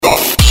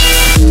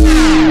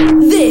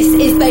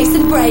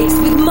Breaks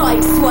with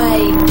Mike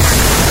Swain.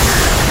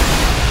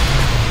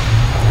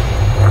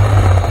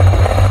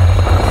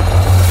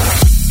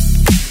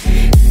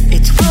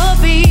 It will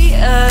be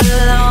a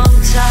long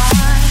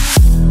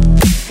time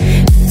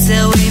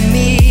till we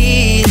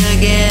meet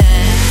again.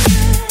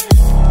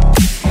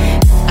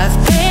 I've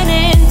been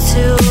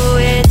into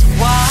it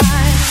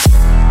once,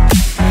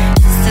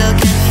 still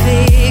can't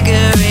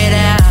figure it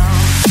out.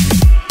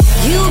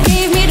 You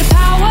gave me the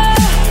power,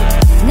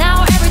 now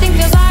everything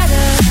feels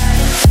lighter.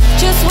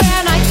 Just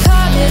when I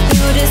caught it,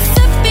 you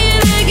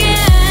disappeared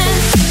again.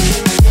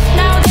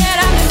 Now that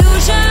I'm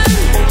illusion,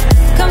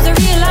 comes the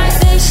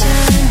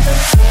realization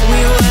we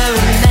were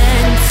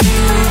meant to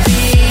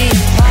be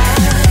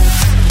apart.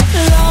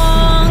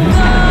 Long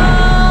gone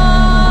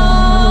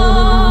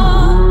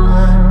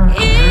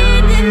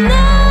in the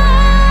night,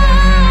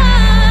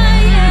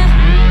 yeah.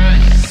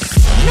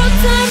 No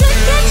time to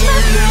catch my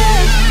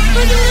breath,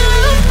 but you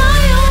lose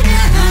my own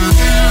and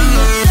in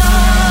the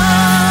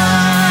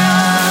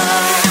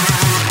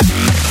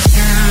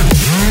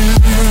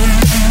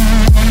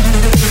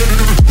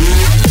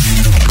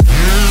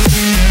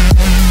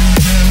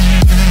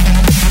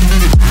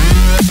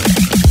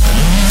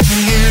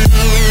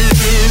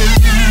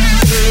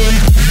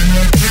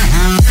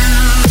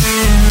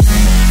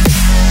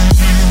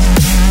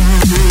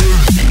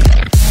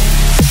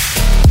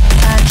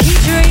I keep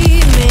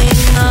dreaming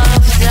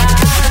of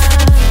that.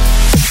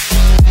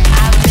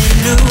 I've been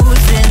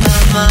losing my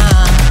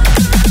mind.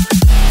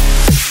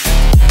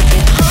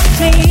 It haunts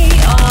me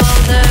all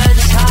the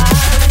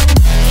time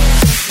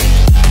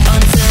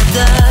until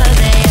the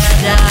day I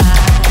die.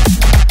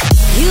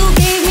 You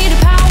gave me the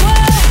power,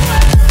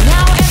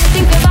 now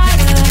everything feels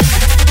lighter.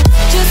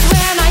 Just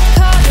when I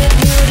caught it,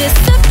 you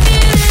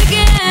disappeared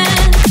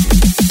again.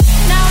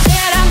 Now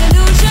that I'm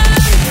illusion,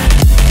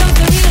 comes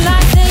the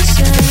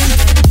realization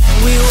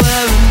we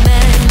were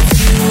meant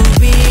to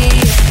be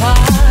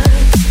apart.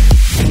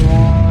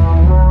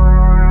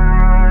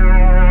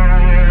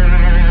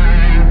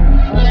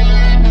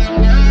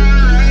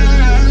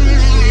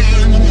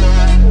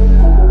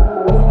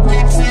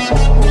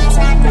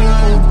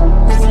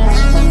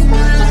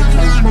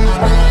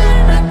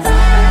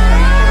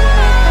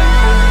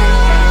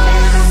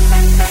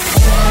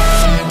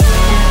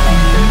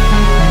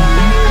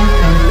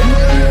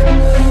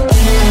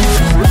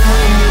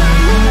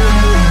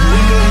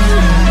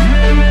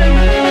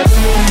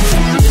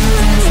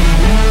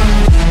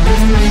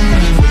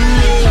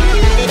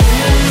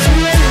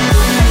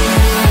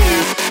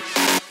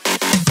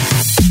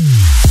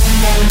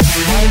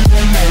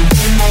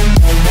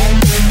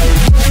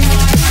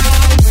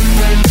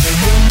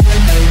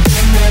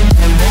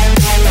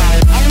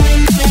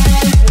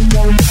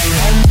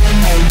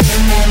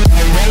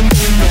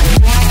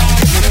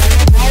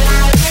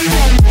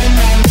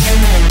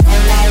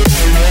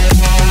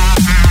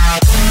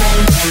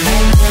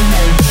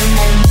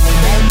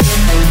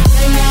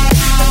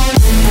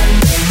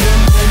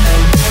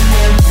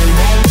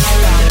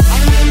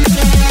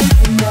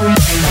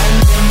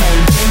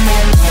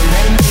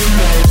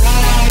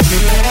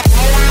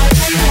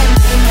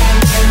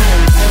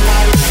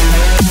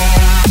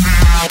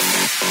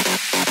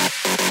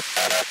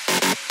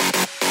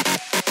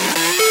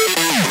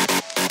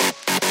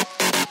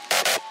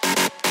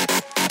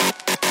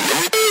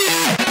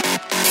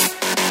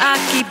 I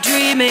keep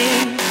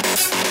dreaming,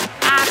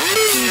 I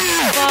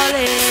keep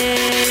falling.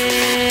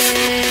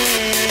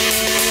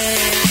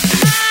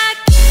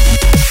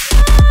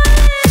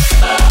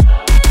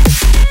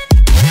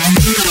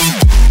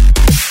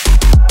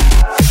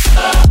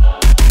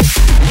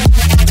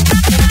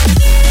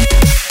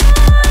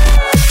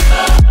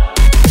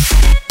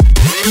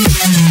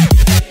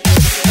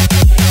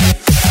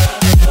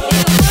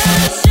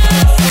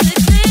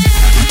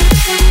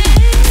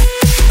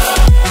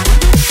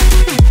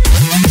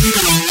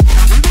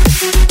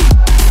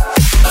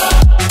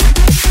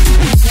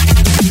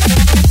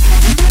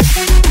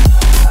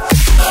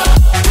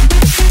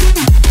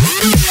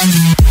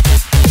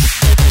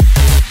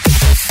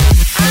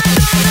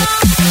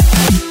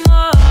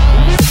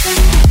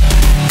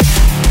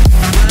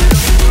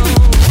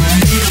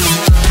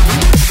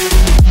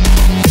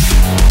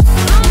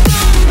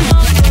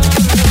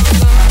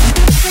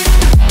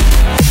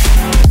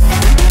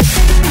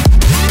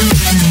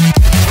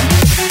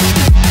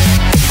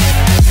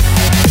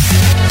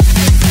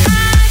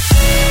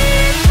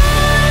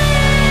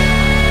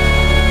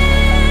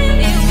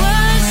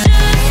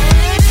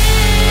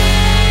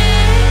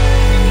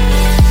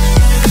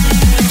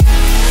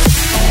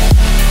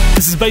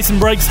 Bass and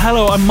Breaks.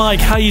 Hello, I'm Mike.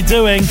 How you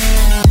doing?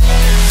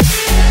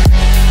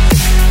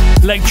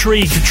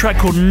 Electrique, a track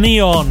called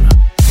Neon.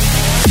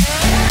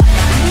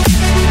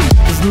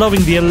 Just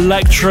loving the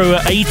electro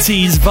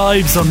 80s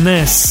vibes on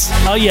this.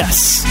 Oh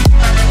yes.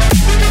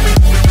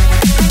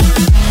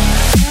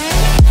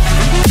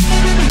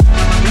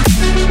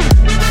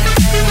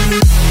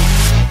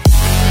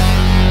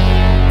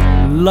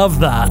 Love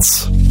that.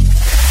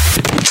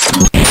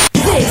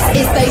 This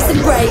is Bass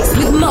and Breaks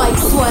with Mike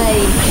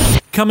Swain.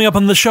 Coming up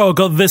on the show, I've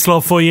got this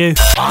lot for you.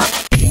 How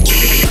can you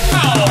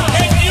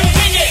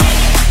be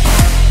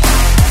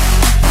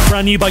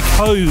brand new by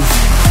Cove.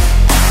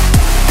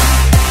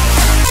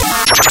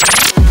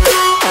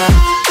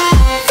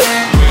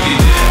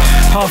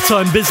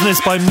 Part-Time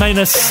Business by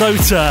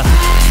Minnesota.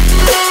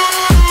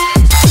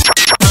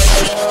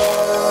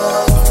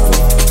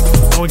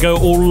 And we go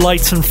all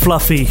light and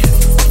fluffy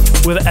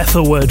with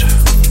Ethelwood.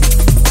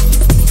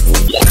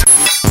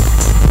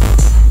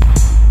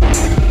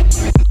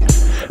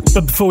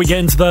 But before we get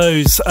into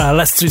those,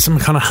 let's do some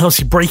kind of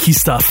housey breaky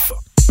stuff.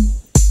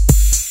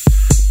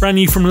 Brand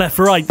new from Left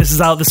Right, this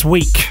is out this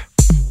week.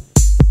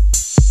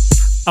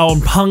 Out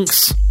on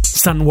Punk's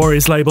Stanton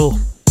Warriors label.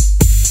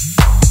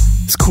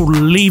 It's called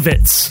Leave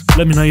It.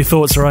 Let me know your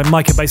thoughts, alright?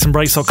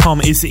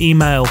 Mike@bassandbreaks.com is the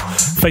email.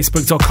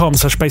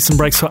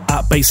 Facebook.com/bassandbreaks or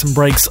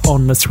 @bassandbreaks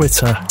on the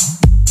Twitter.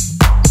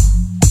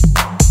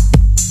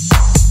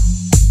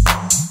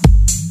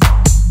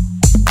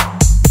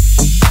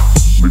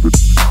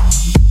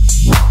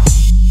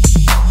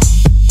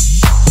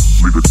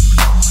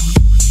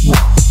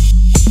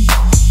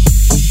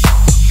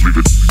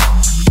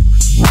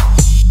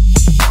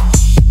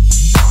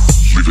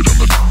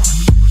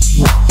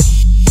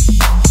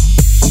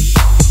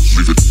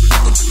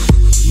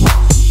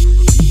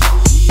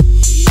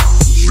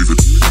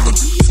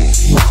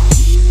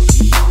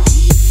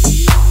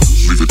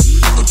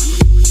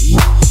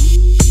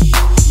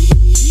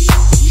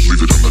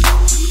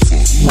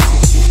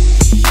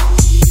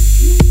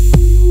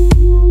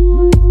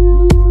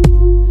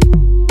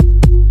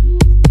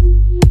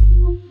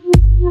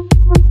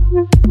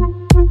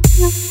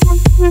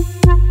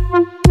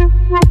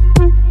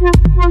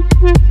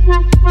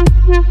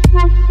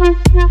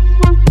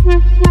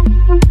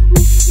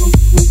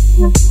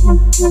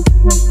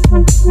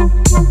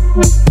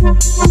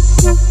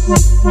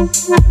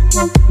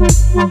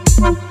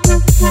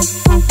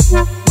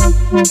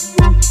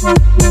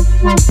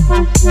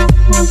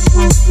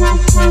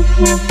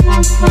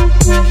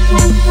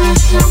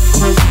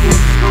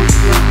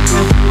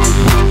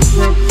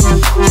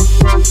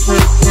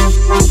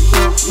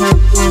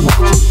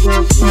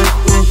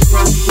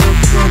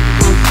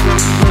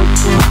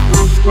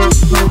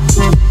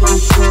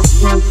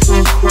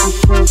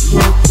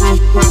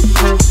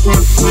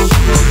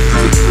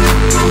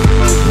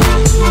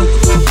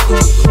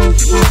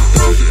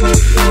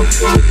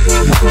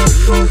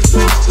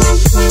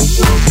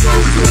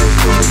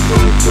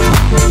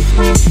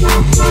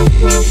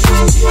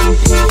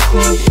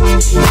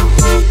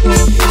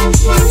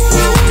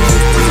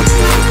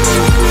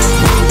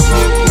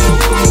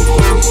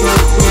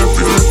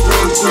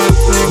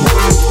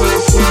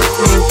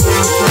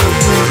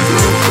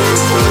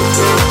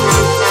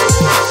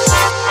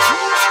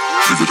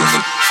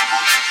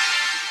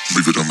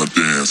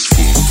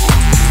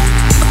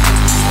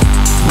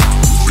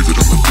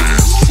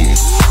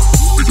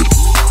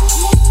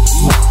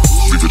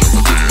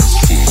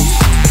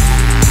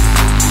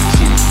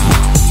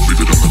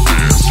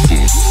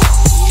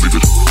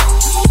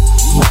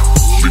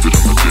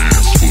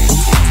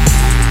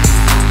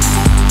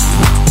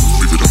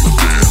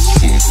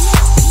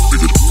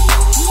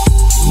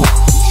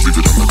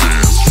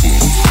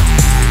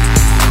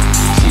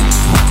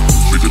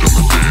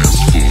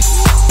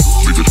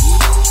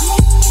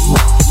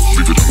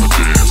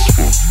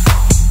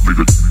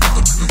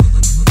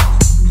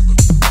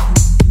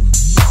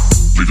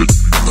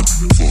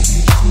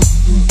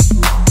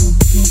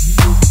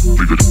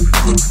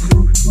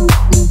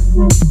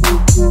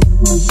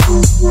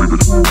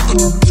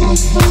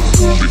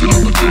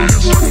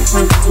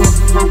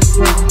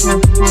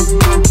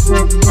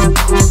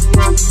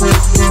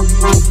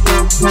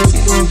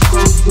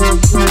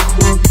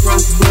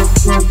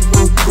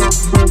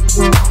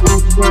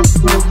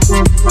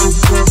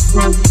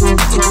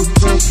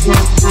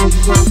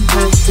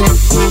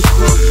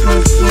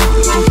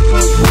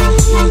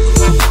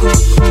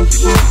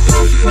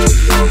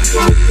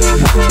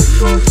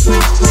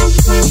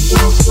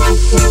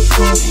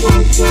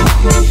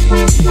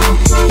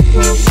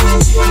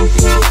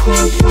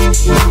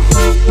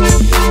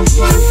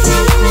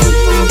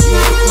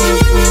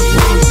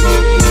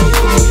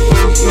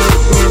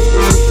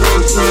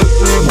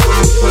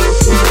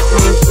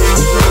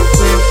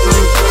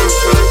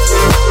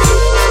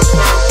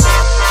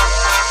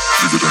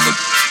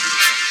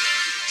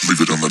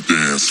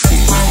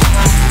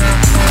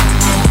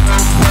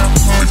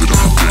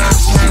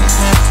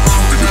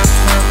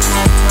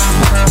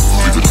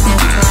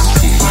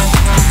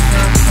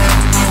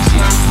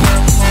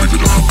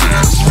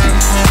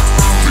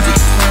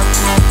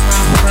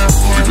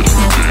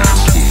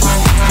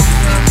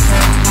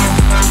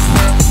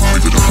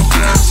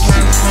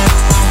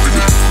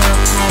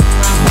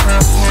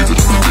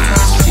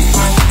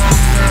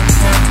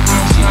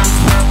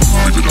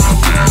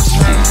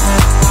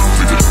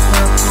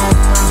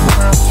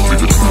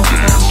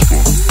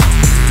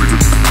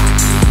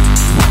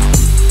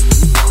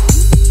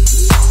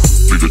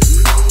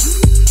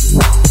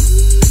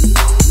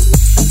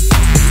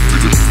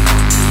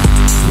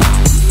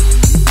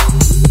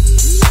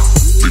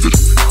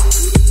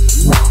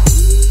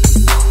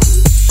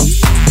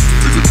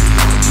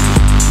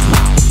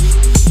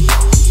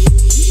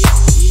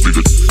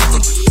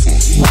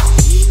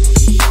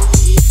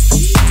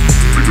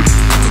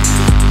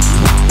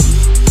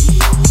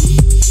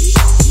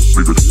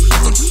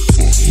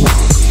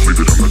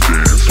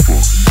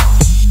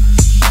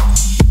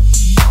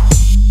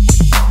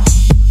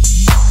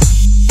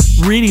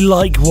 really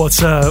like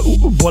what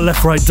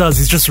Left Right does.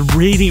 It's just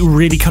really,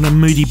 really kind of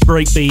moody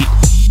breakbeat.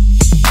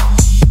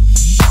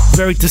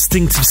 Very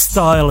distinctive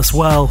style as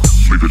well.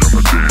 Leave it on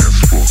the dance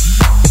floor.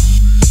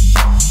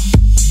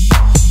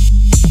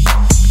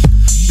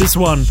 This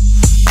one,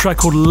 track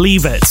called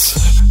Leave It.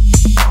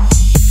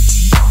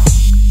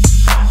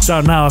 It's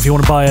out now if you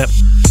want to buy it.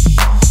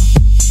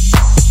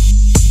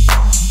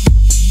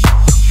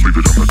 Leave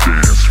it on the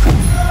dance floor.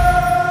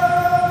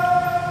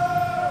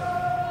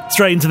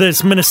 Straight into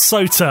this,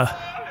 Minnesota,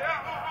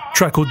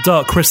 track called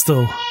Dark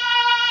Crystal.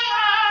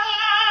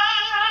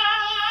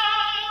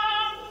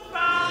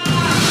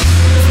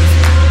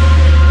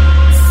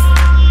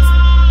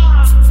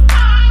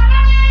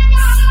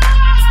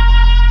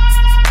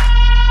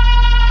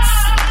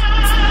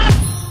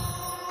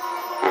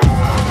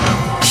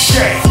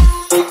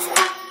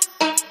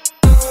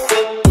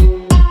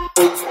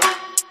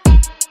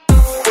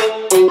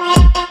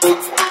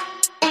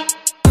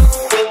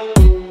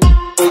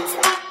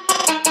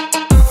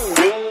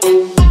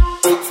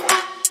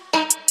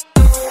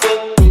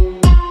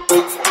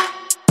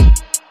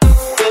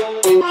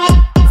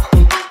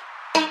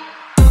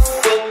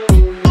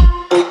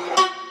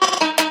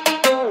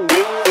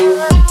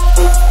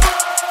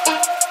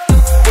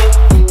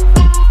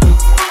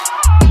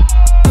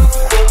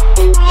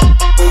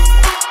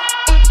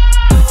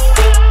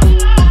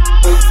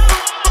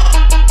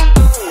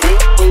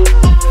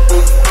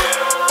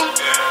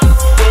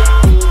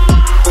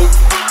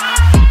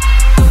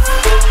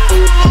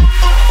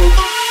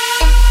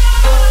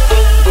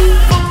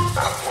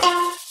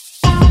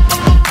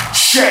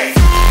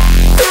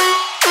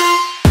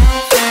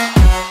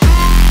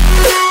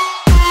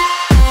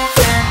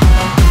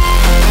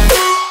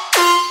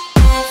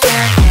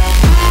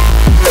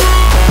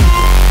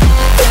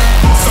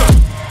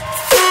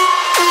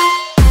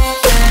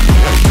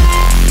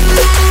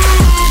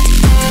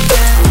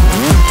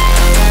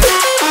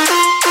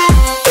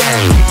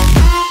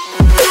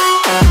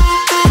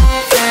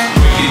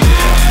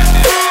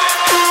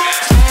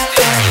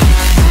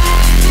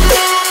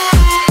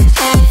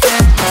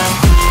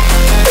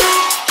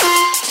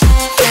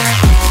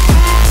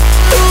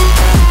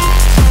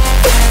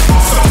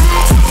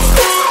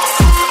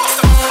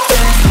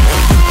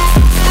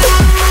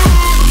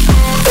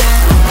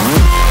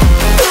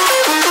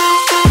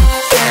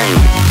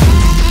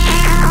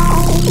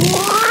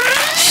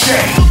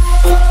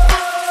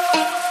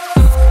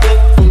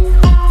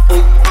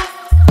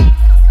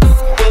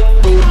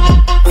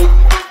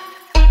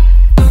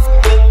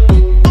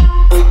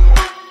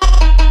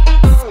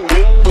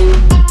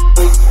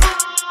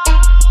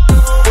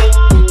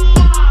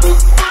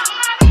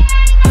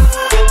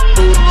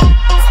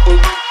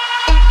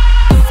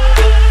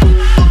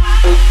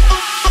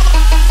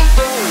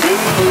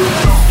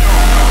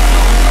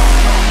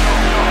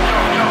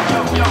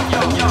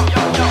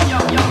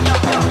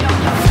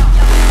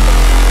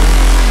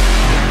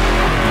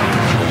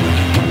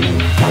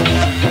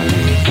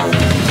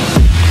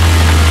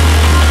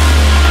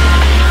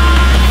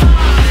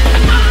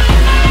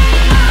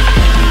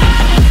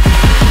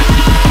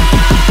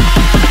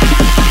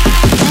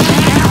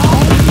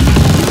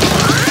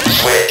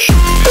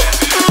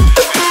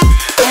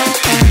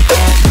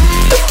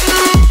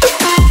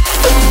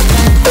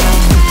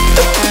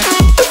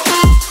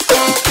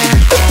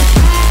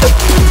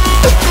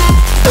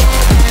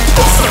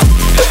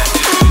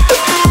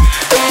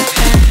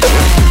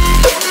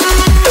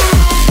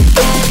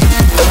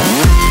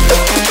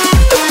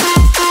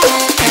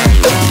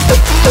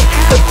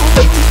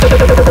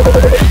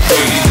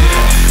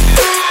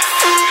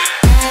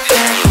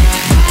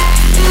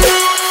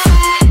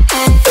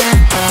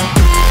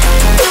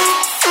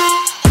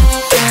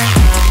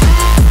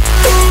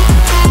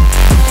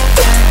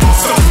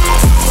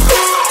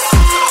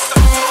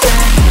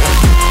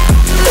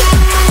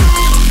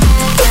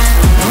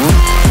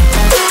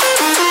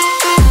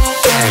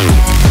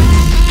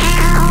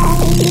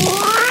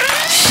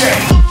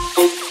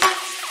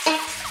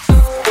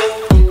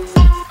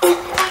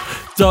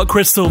 Dark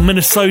Crystal,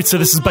 Minnesota.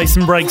 This is Bass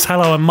and Breaks.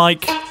 Hello, I'm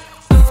Mike.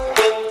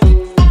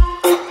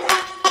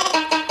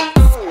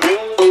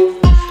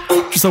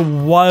 Just a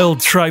wild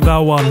track, that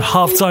one.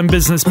 Halftime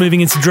Business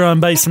moving into drum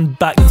and bass and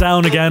back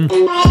down again.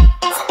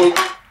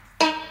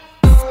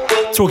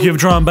 Talking of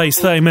drum and bass,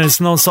 30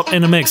 minutes non-stop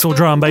in a mix, all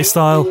drum and bass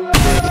style. Breaks,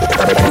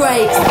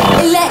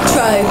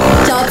 electro,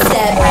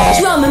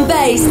 dubstep, drum and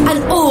bass,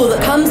 and all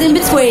that comes in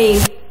between.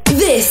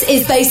 This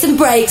is Bass and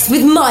Breaks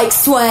with Mike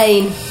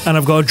Swain. And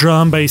I've got a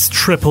drum and bass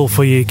triple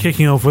for you,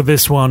 kicking off with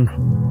this one.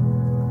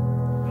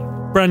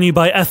 Brand new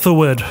by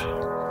Ethelwood.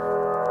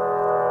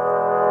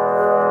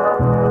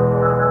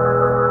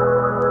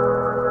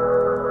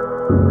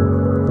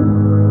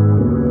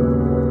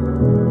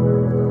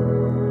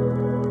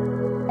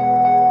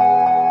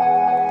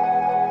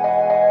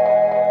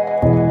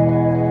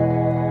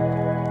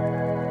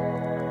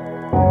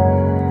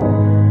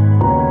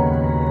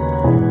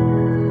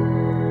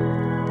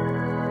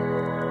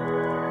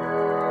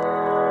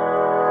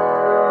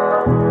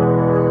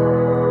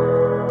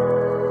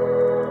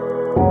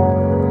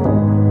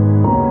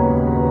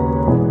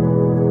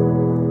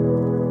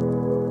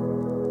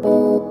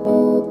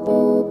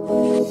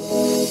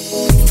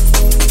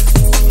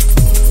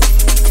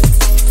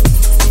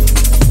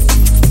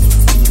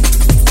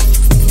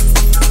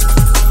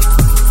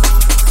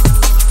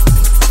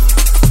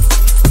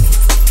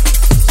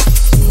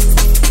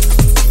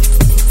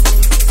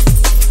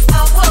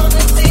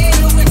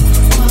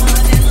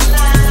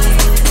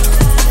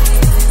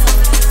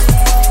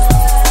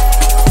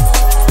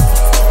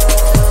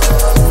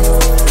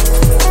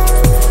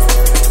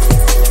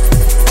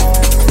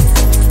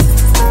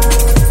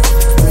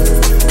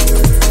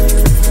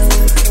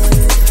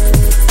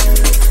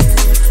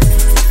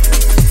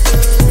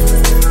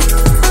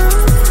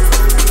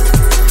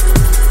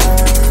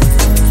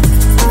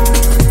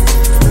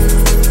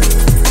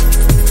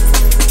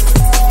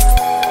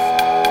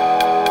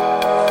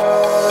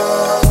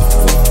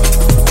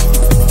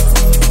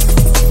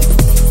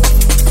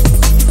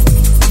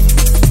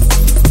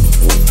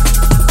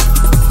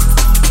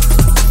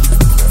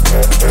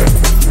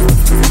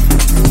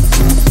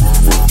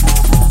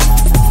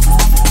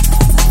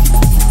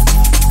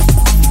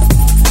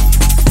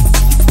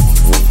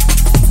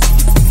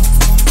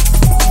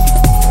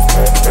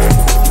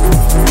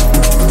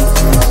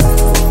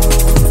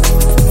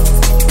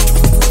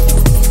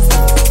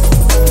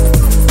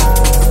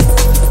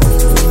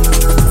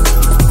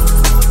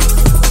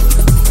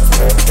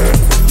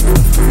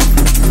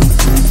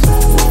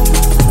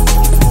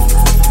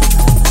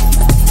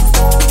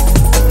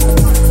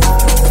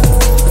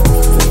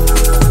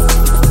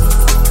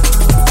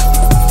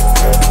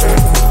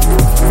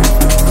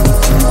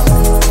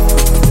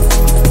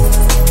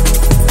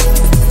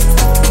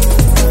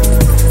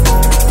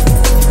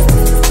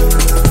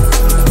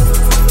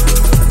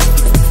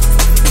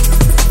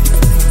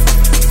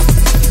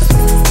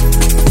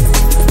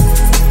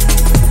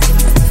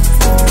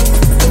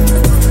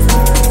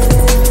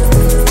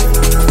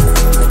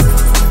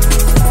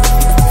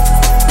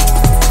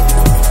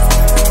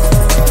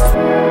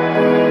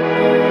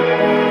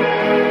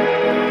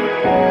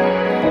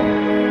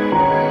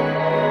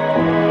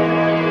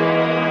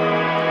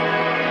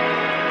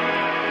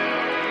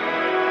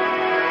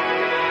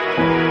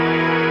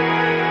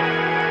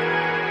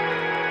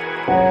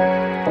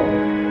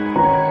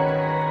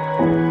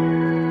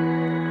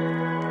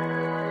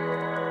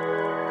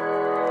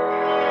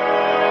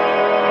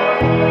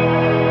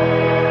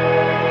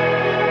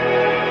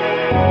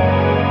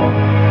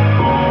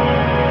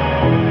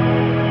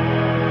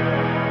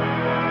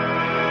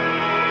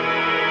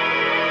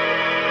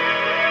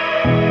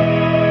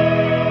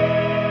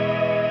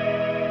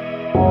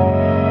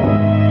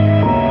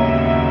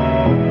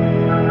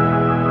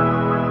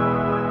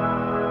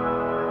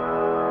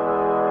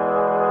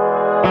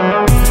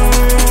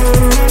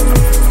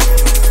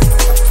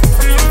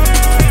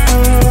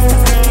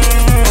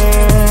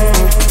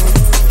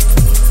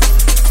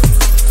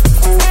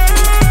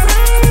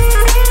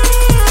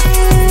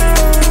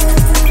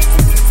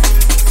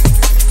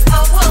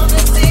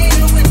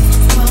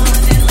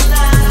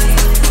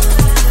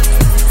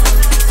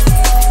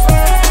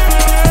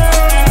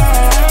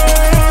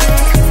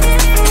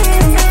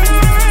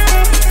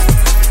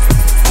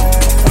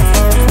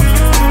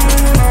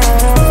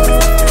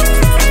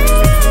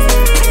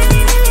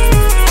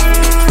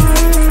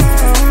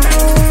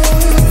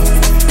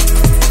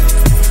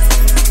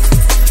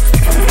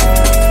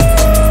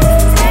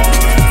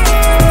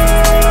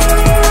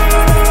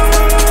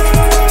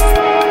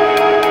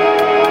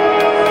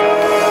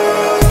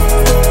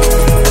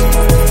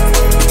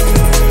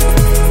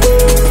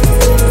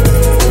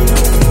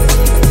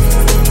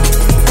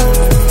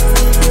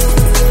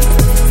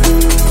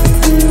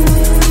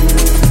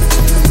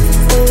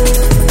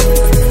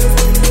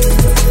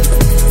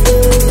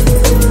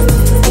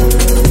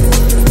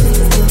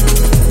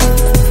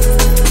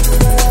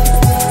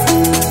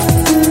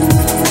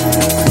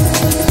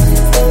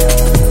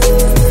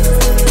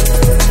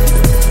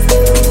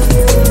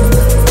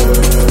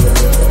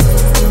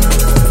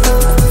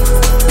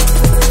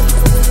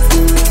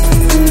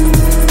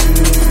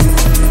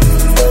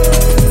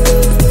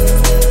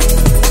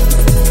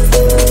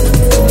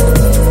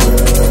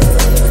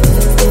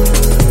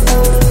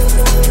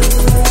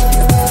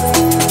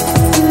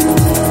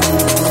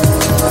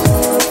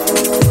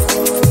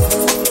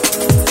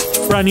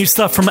 New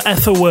stuff from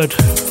Ethelwood.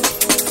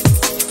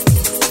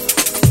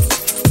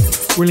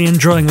 Really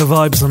enjoying the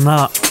vibes on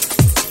that.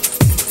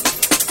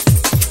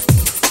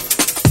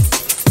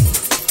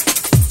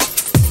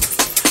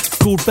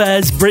 Called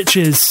Bears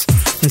Britches.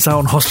 It's out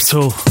on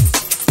Hospital.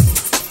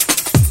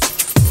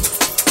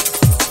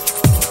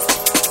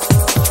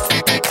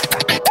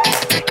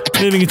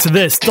 Moving into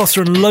this,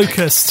 Dotter and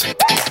Locust.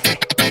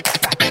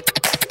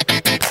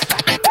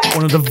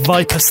 One of the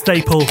Viper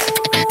staple.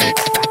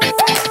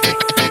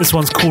 This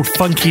one's called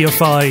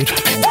Funkyified.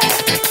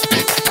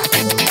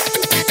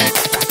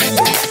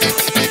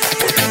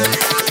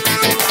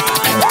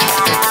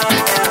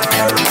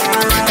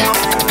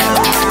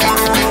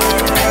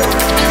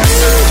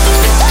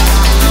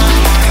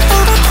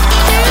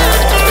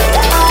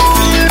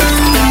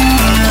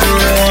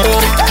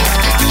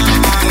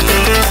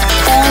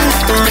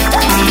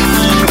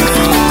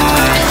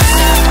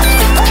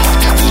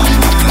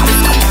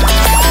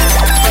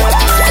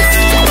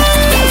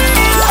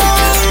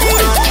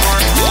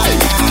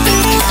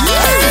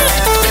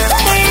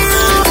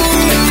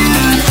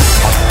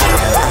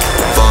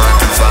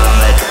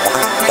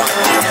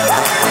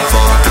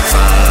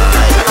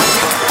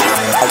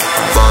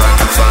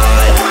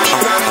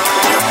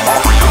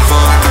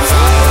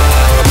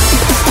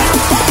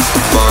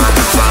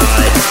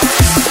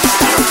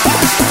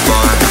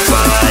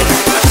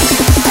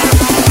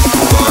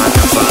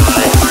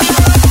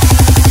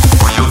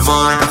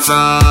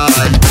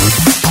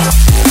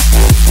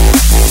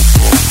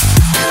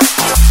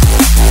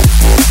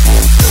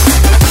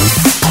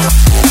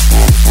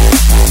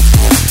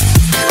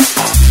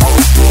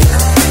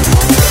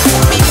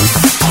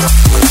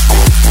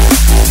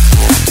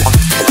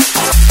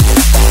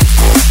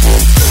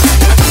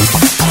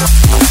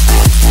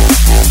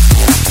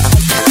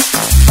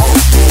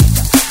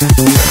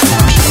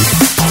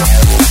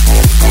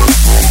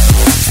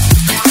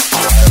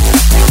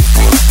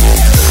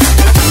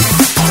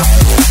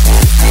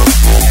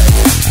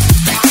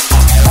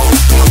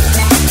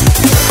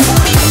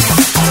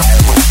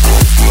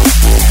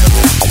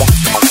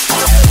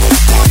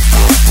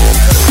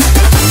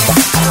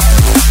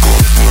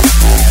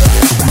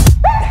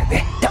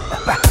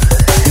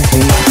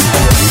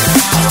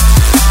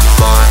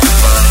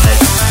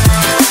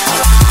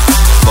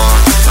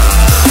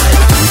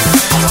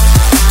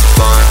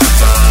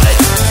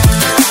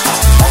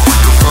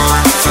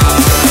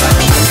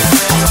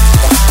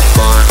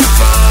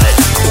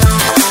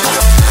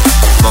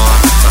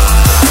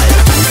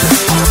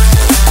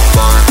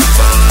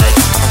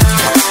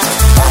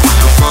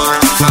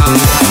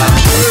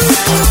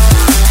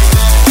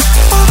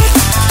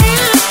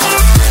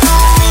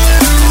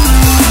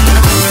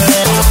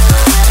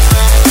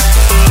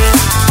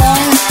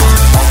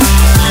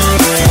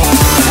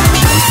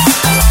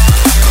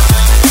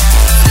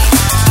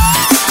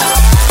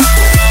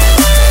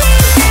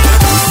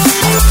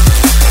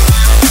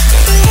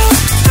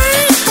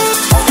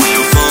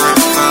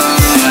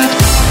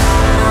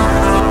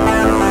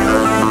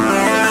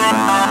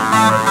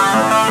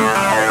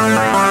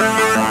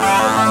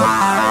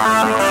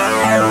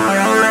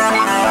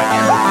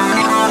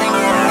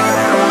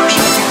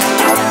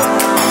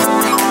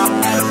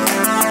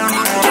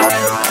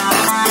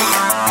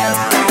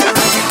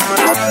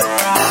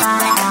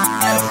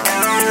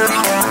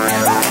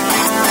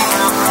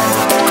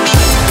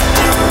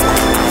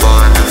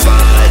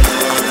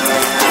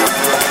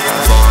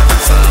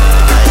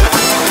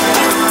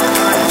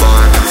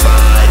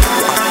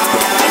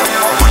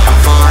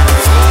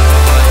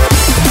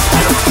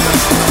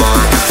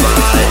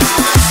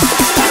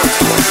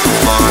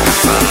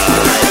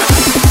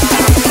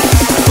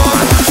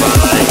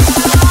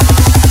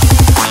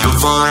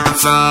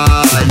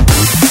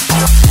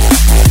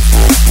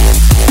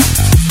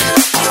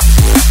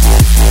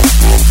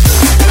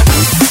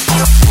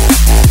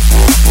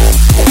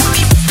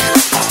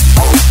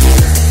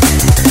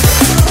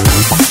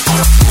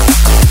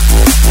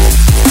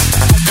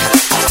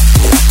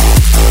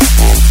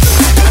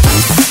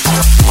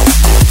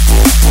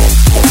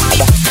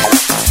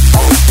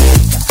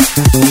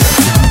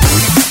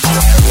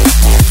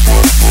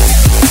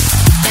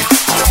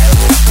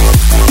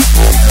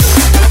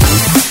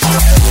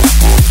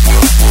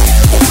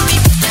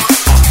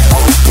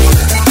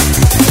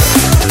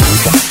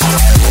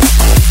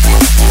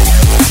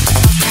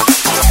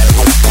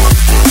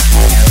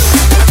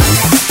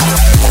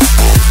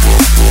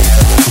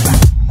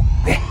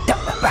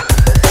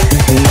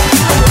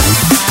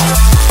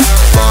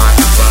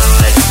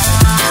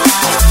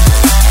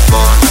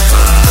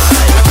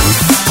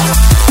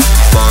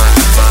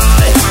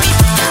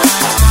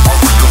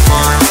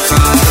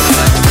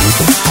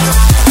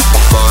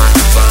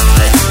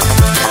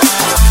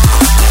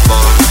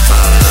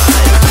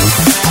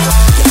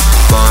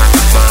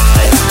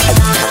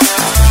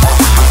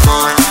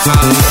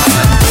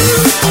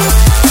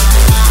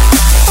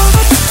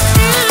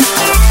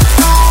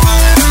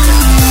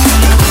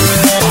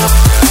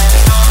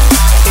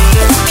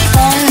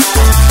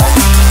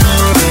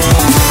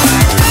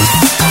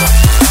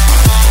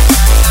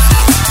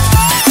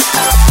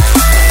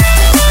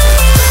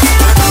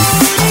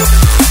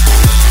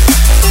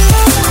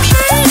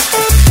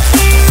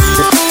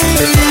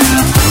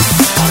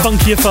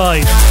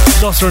 Funkified.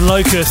 Dossa and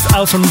Locust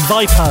out on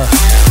Viper.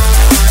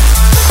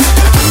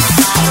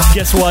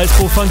 Guess why it's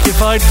called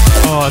Funkified?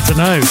 Oh, I don't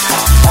know.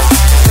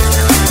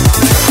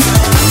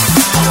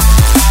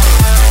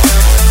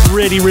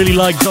 Really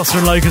like Dossa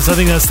and Locust. I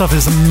think their stuff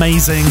is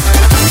amazing.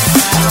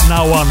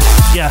 Now one.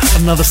 Yeah,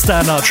 another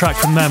standout track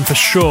from them for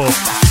sure.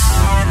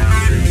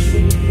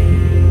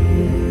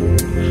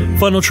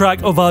 Final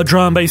track of our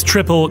drum and bass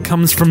triple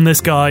comes from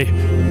this guy.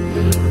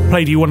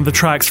 Played you one of the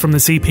tracks from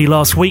this EP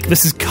last week.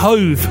 This is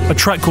Cove, a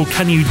track called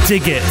Can You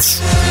Dig It?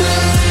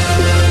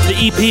 The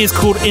EP is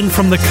called In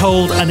From The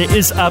Cold and it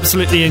is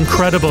absolutely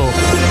incredible.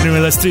 Anyway,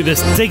 let's do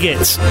this. Dig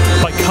It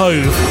by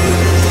Cove.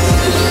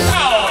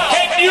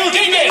 Can you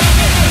dig it?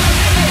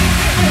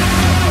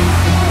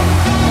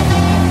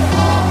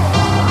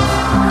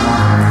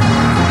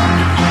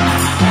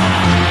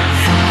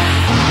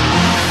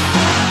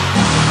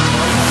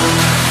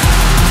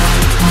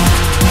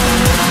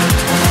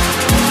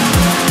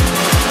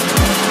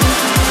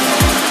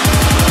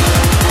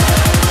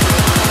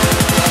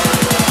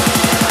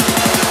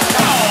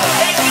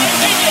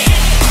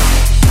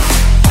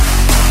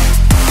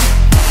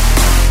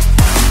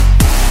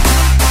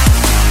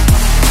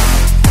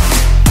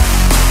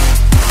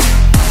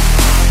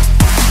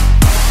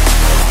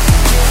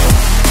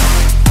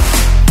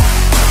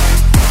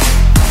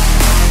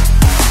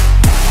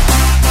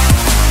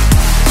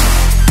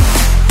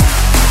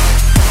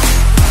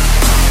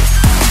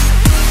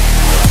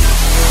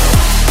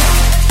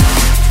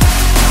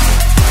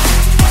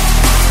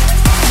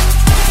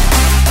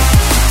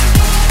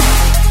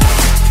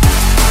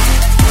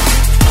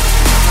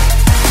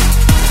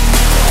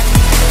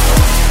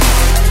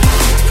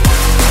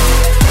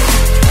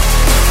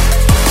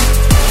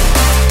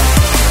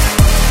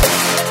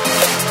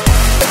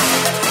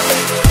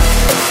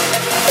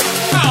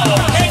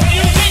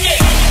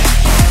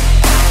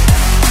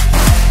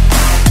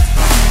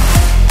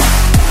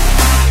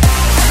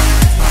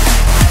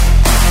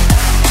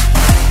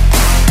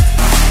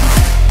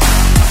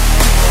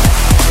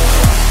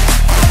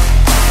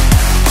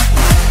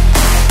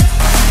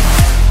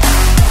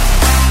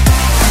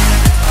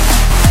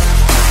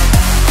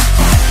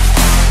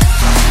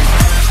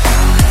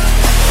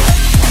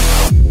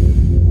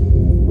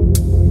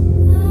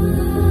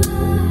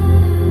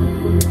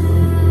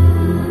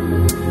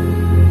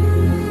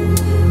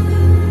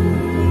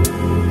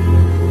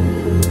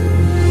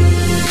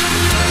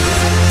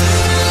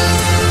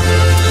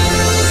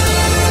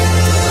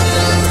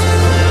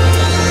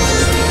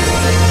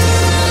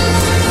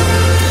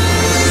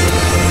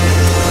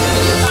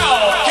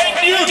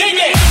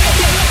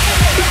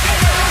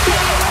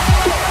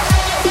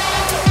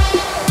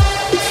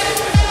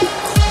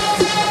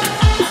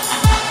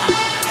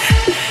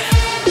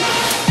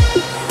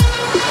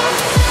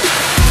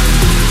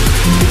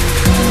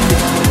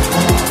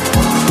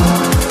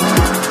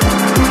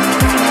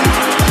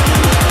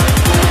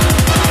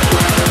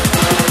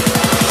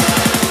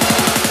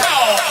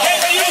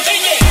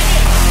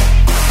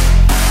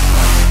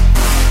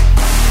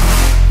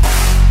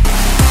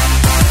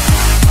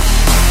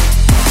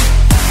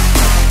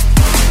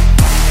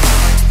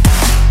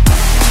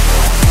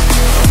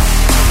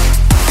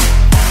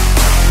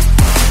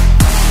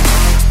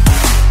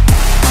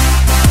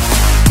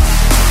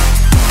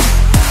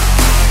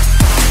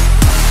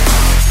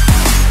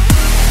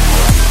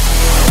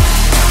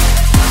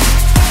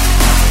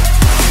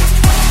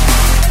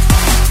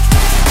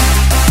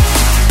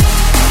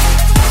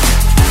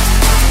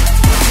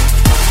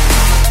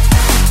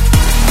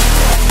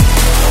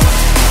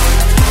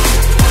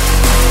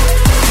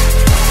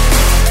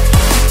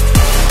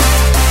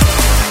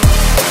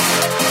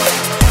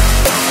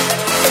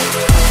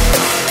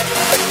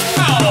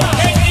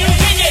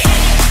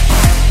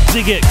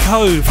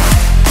 Cove,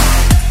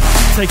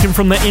 taken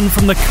from the In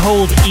From The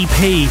Cold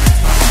EP.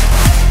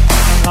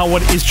 That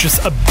one is just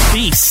a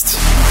beast.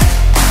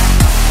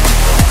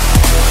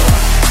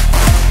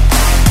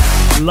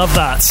 Love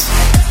that.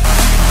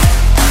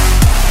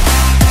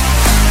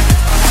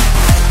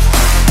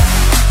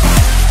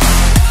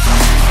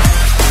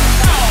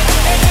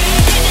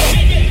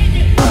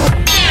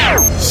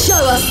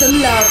 Show us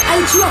some love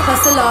and drop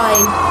us a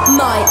line.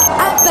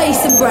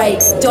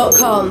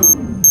 Mike@bassandbreaks.com.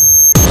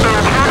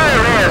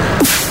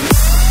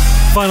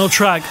 Final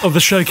track of the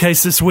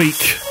showcase this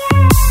week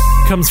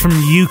comes from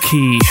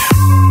Yuki.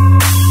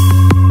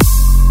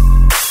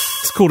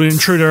 It's called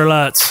Intruder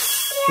Alert.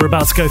 We're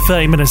about to go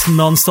 30 minutes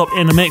non-stop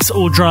in a mix,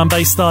 all drum and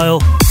bass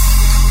style.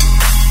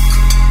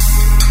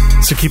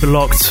 So keep it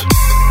locked.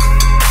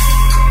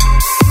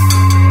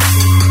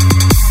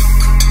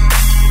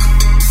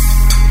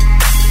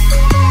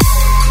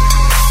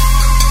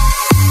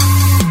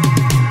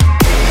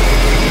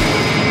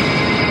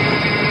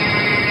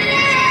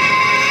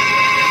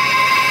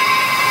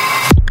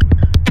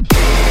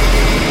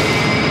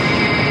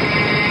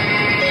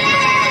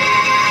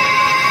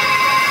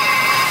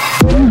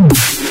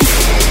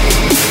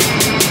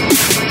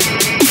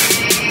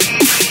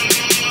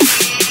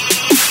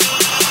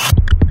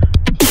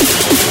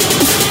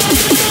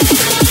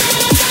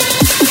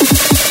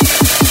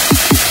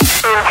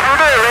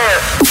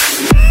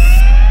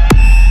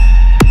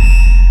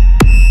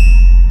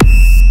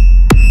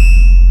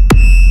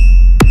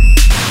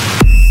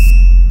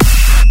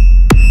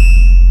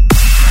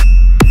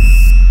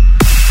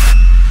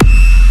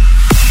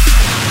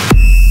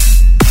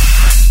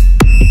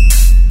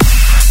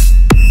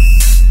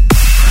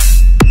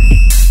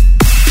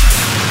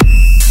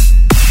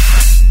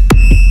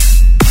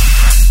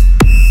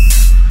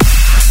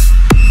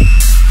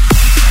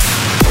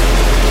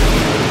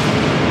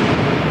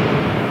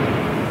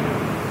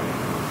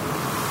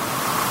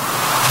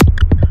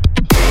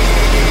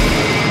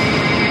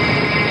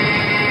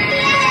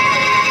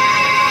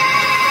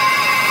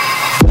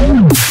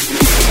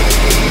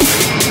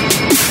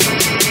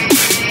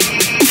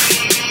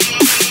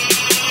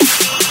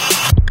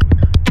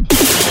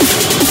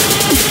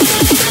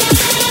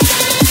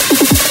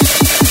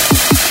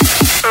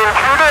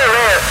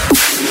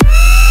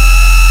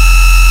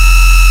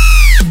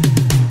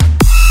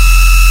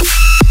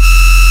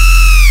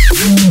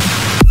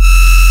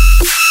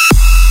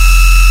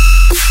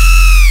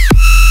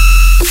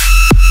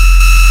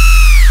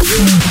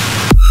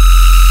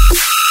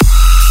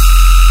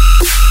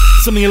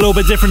 Something a little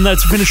bit different there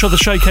to finish off the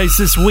showcase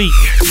this week.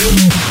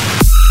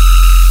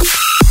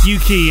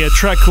 Yuki, a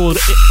track called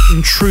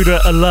Intruder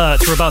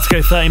Alert. We're about to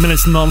go 30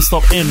 minutes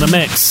non-stop in the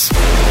mix.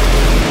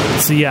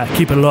 So yeah,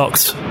 keep it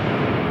locked.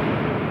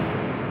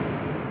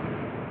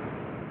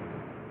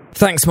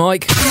 Thanks,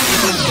 Mike.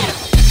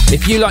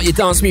 If you like your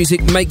dance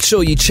music, make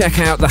sure you check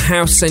out the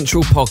House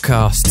Central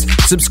podcast.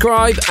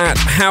 Subscribe at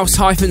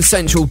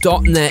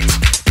house-central.net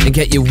and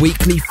get your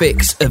weekly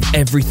fix of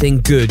everything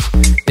good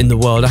in the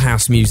world of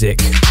house music.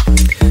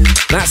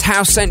 That's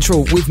House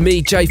Central with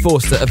me, Jay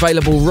Forster,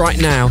 available right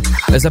now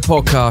as a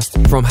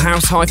podcast from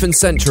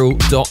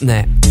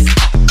house-central.net.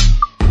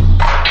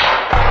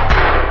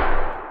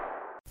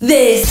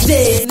 This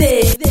is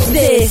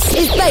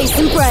Bass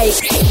and Break.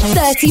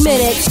 30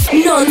 minutes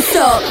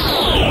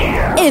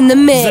non-stop in the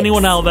mix. Does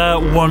anyone out there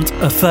want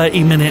a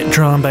 30-minute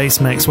drum and bass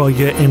mix? Well,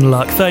 you're in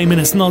luck. 30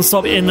 minutes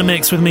non-stop in the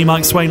mix with me,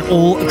 Mike Swain,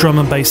 all drum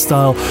and bass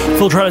style.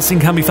 Full track listing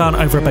can be found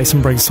over at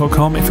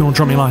bassandbreaks.com. If you want to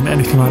drop me a line,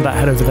 anything like that,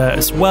 head over there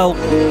as well.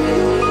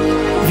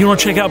 If you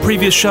want to check out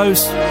previous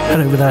shows, head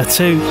over there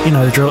too. You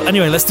know the drill.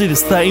 Anyway, let's do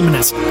this 30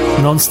 minutes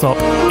non-stop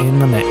in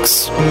the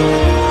mix.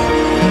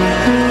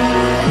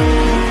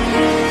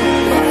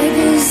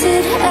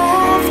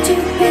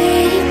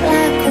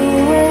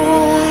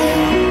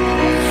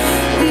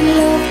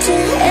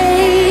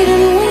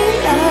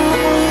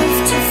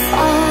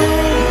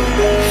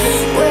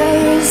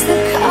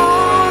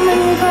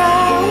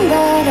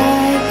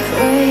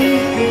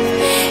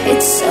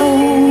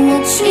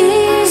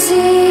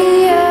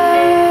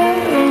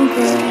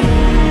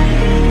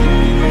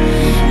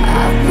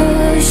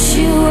 Push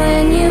you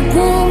when you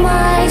pull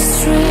my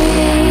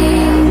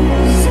string.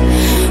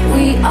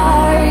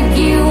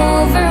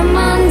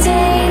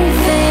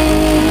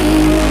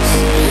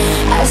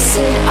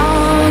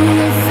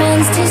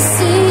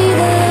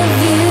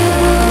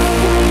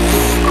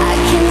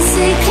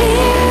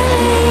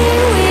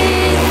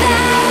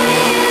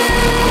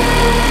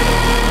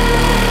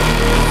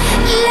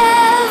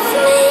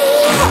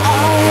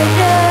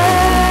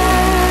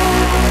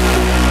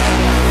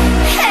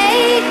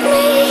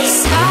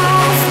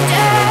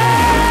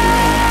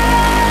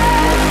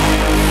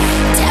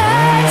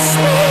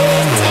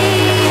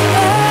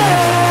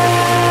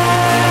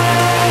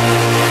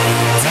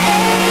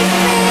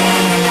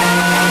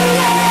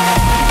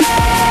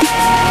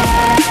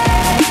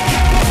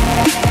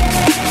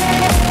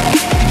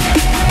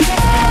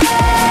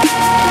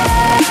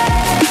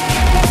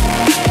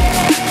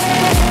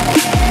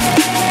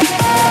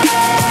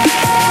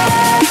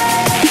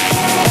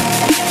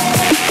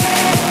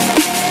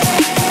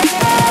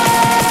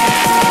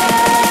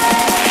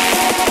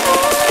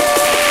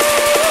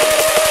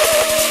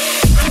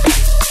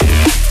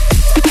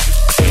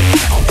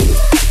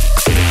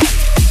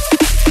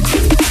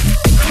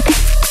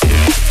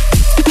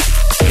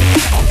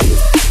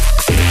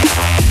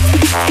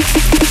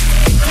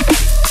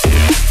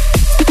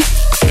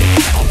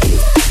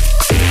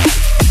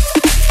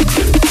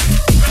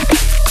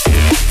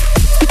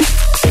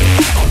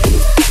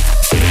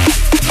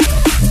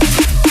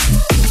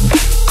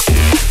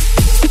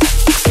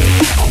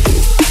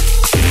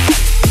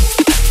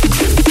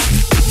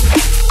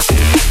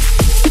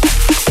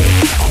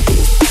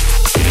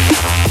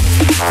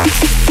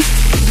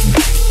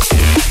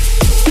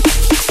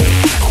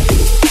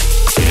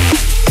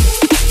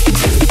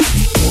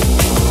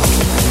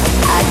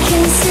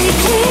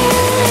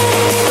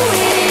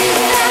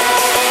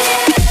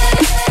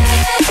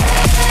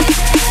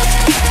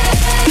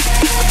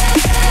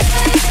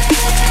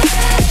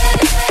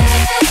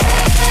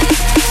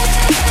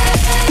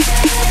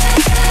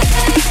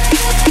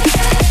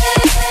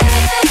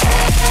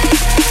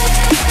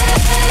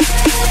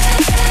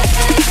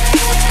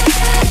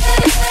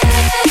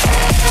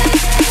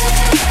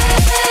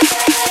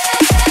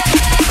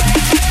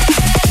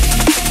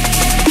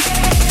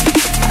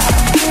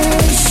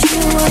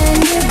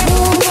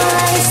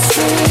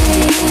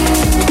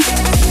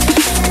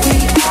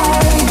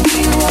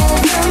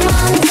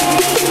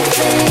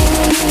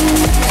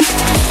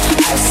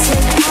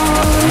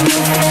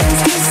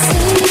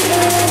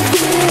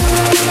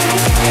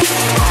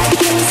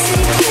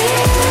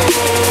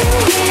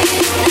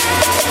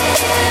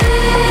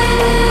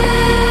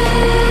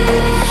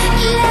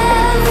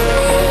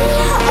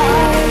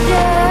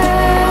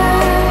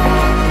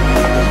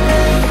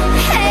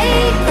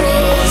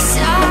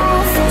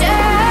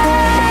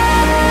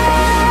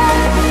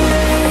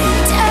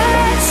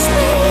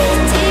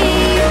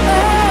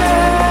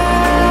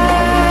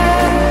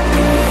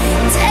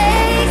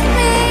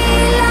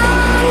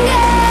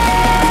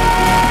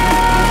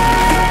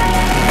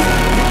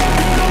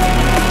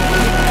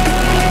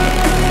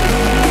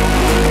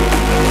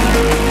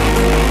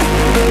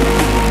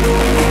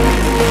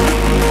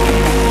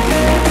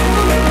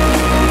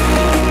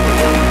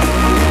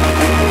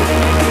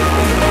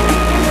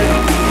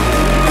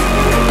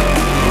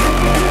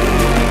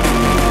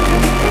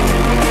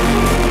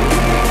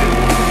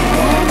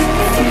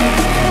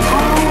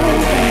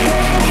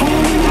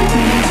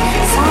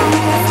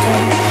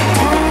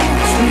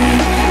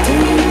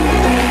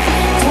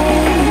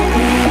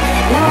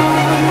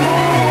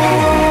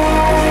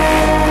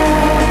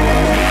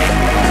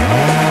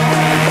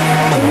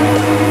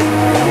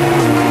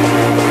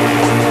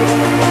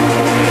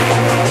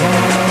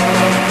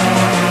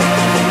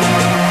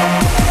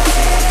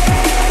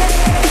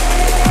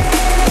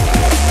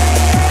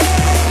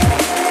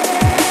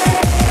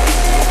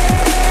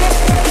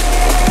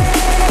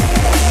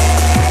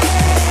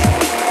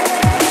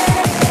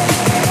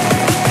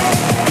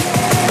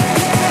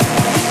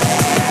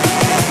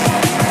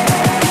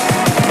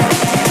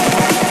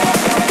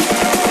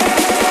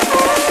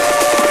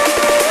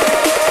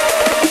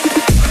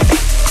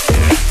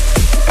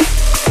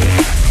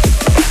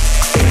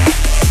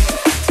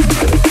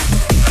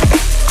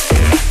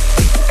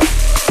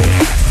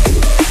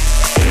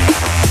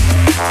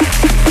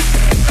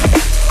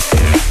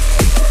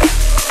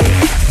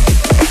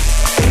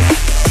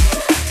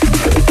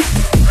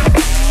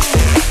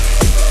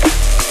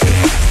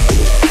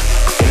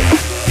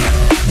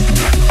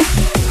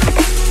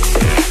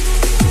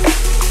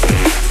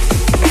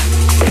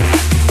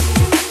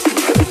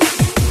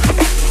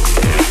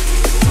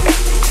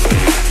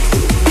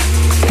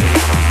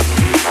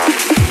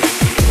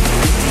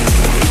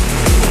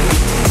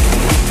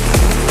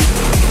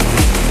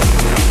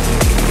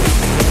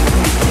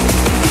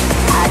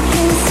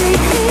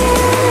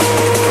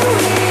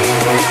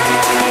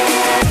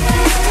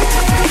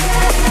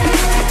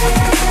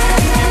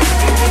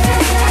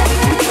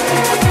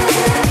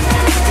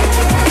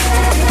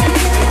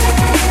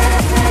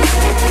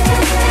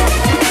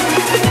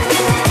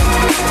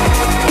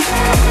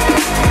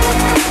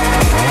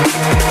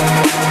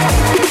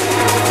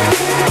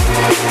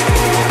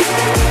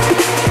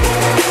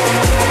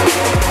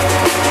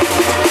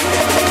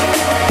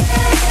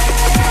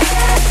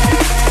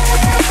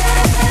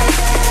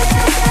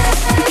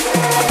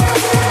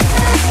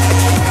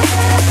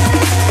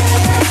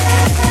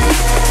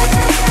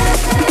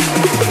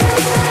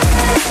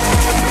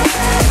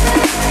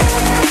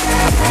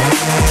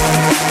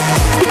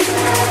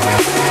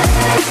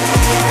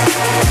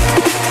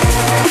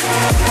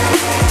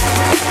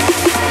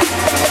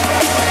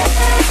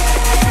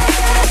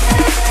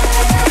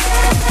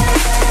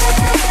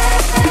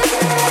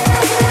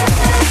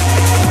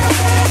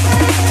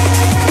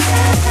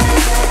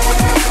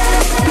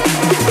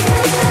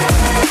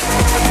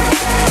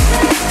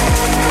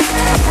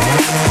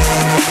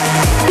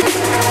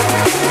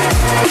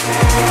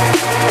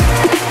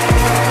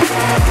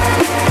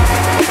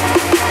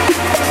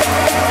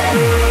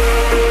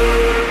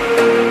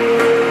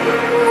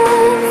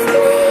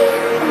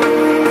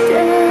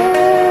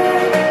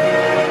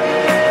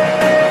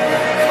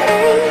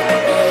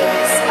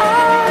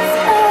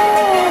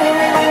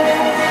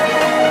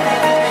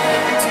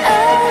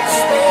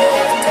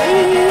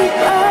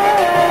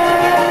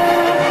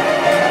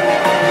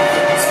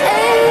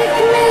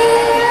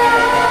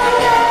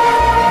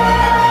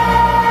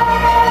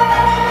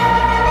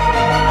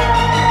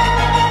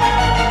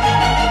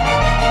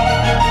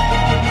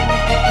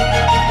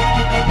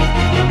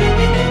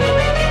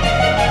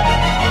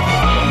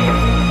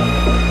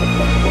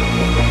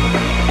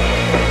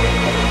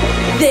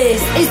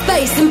 This is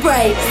Bass and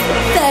Breaks.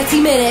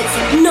 30 minutes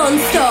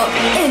non-stop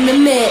in the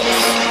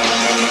mix.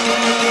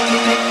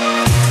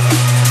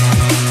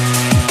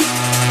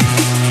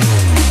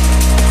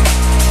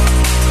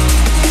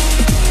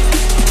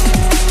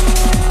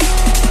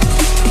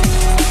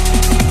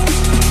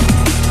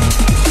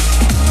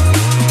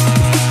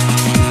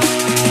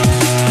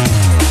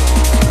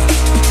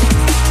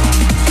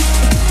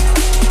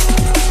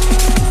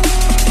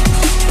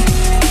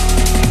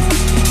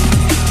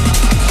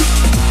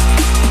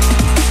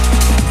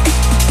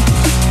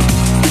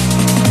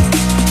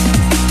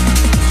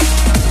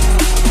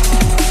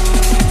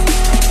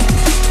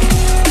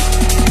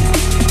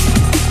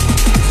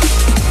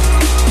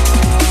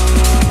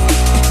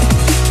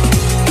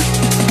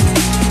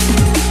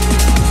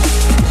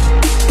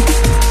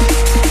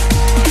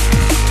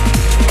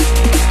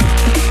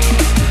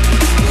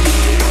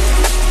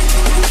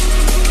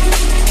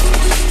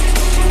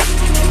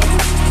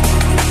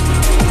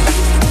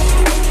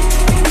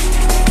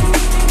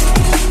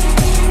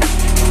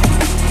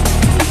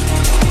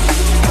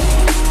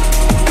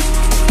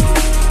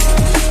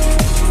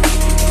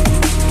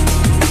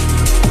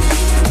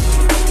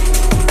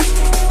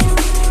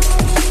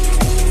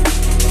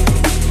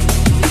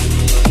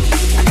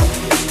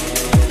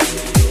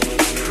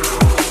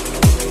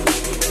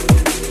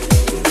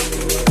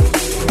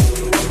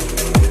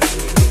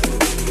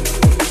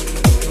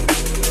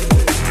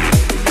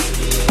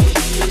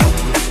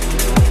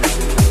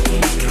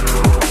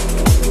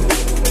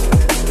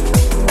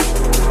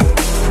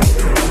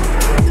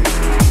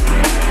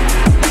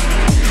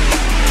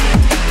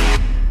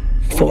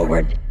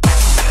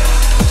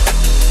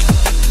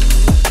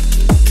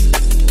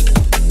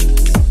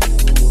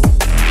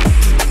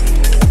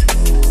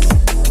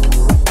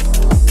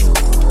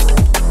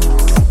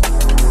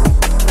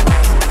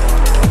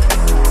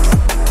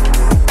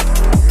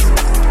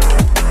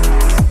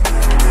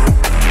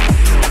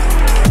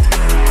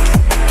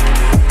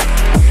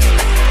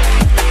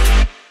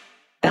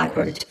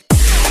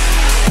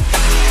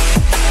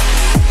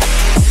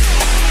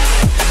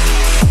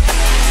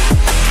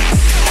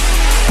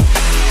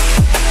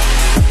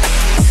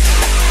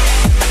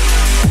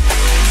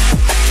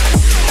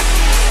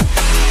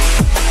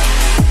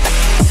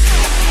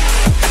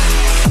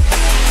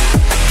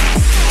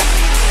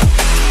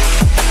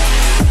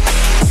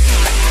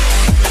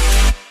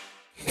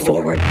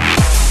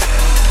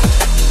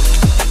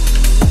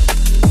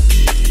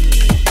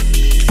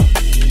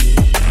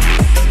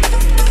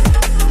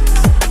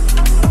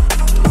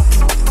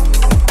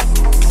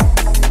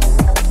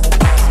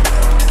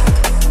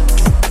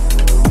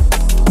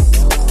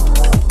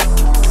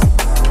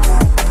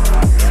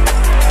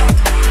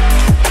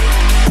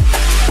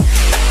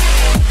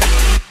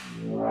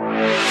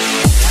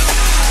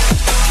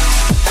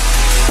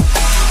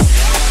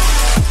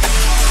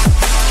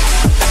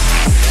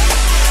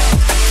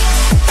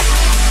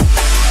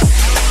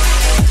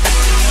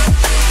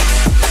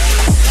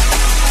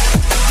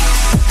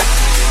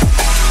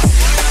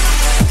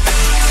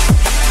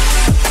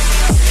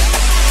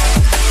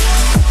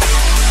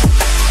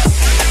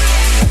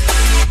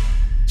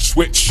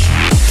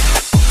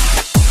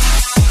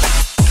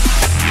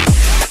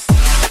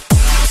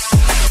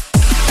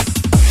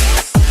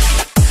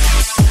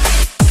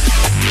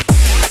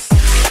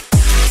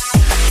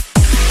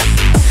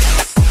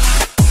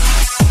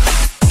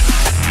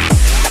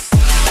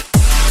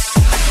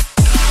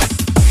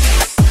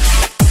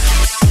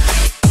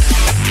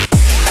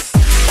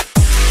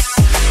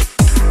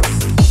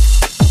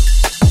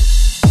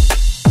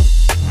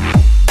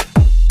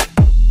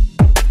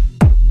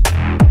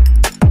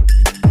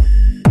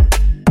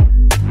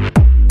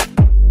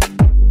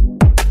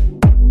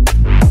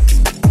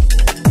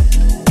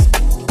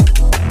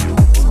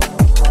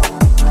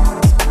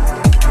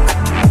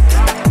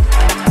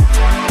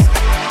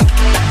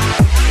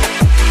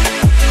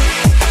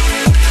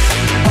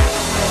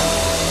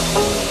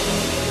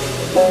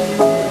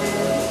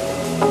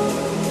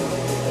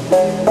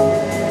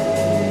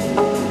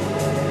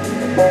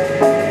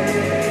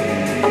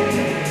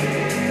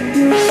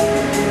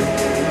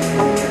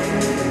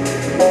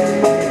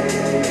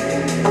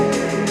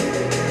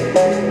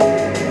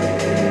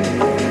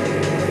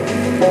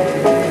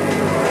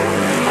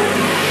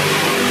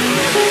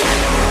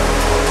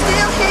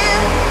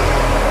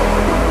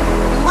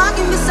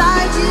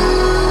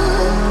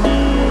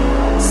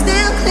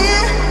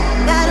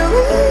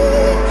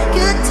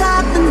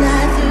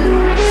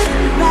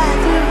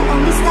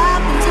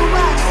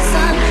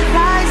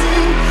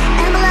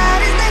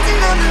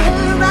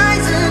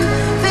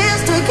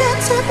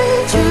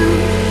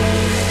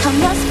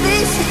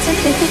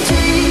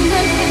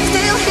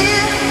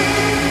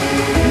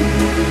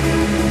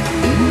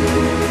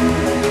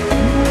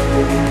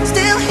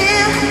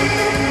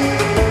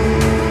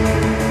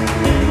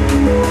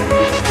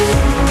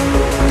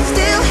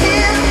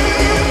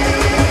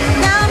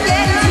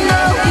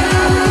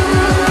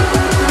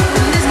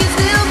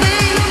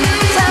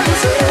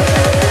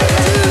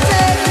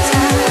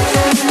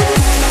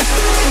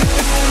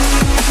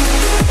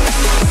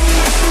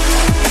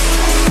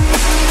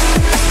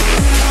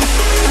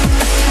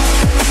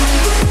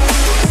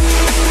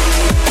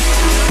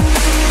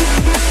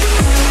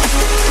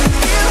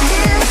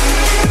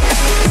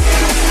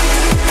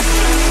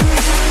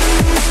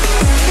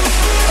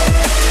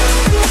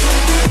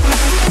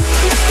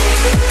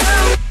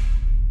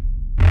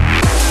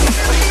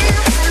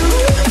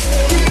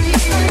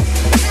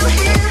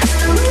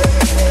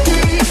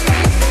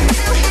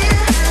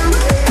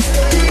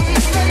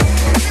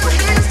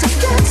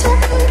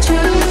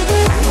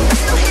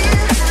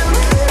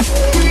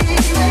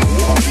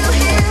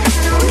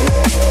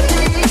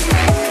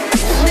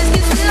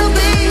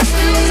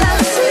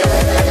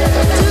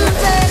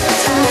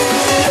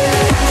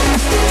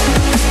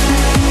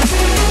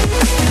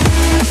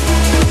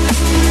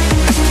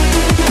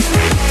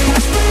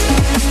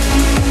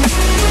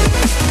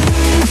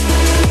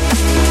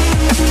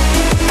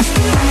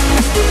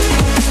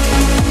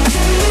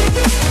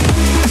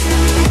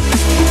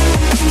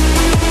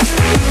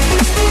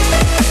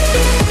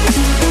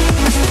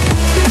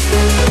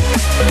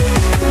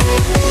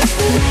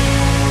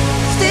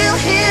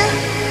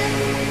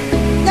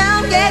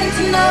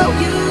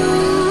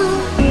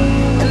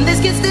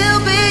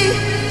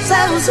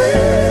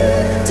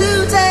 to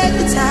take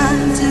the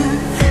time to,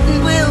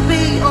 and we'll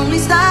be only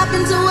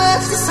stopping to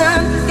watch the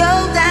sun go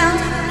down.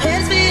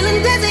 Heads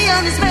feeling dizzy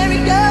on this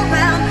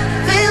merry-go-round.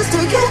 Feels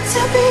too good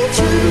to be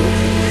true,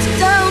 so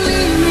don't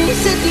leave me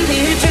sitting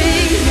here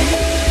dreaming.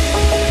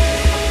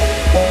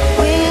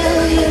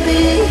 Will you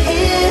be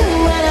here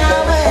when I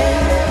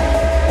wait?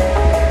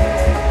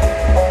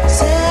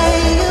 Say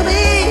you'll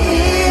be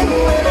here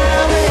when I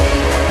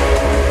wait.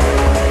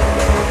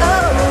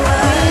 Oh,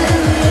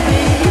 will you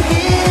be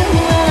here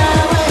when I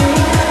wait?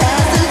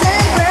 As the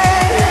day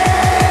breaks.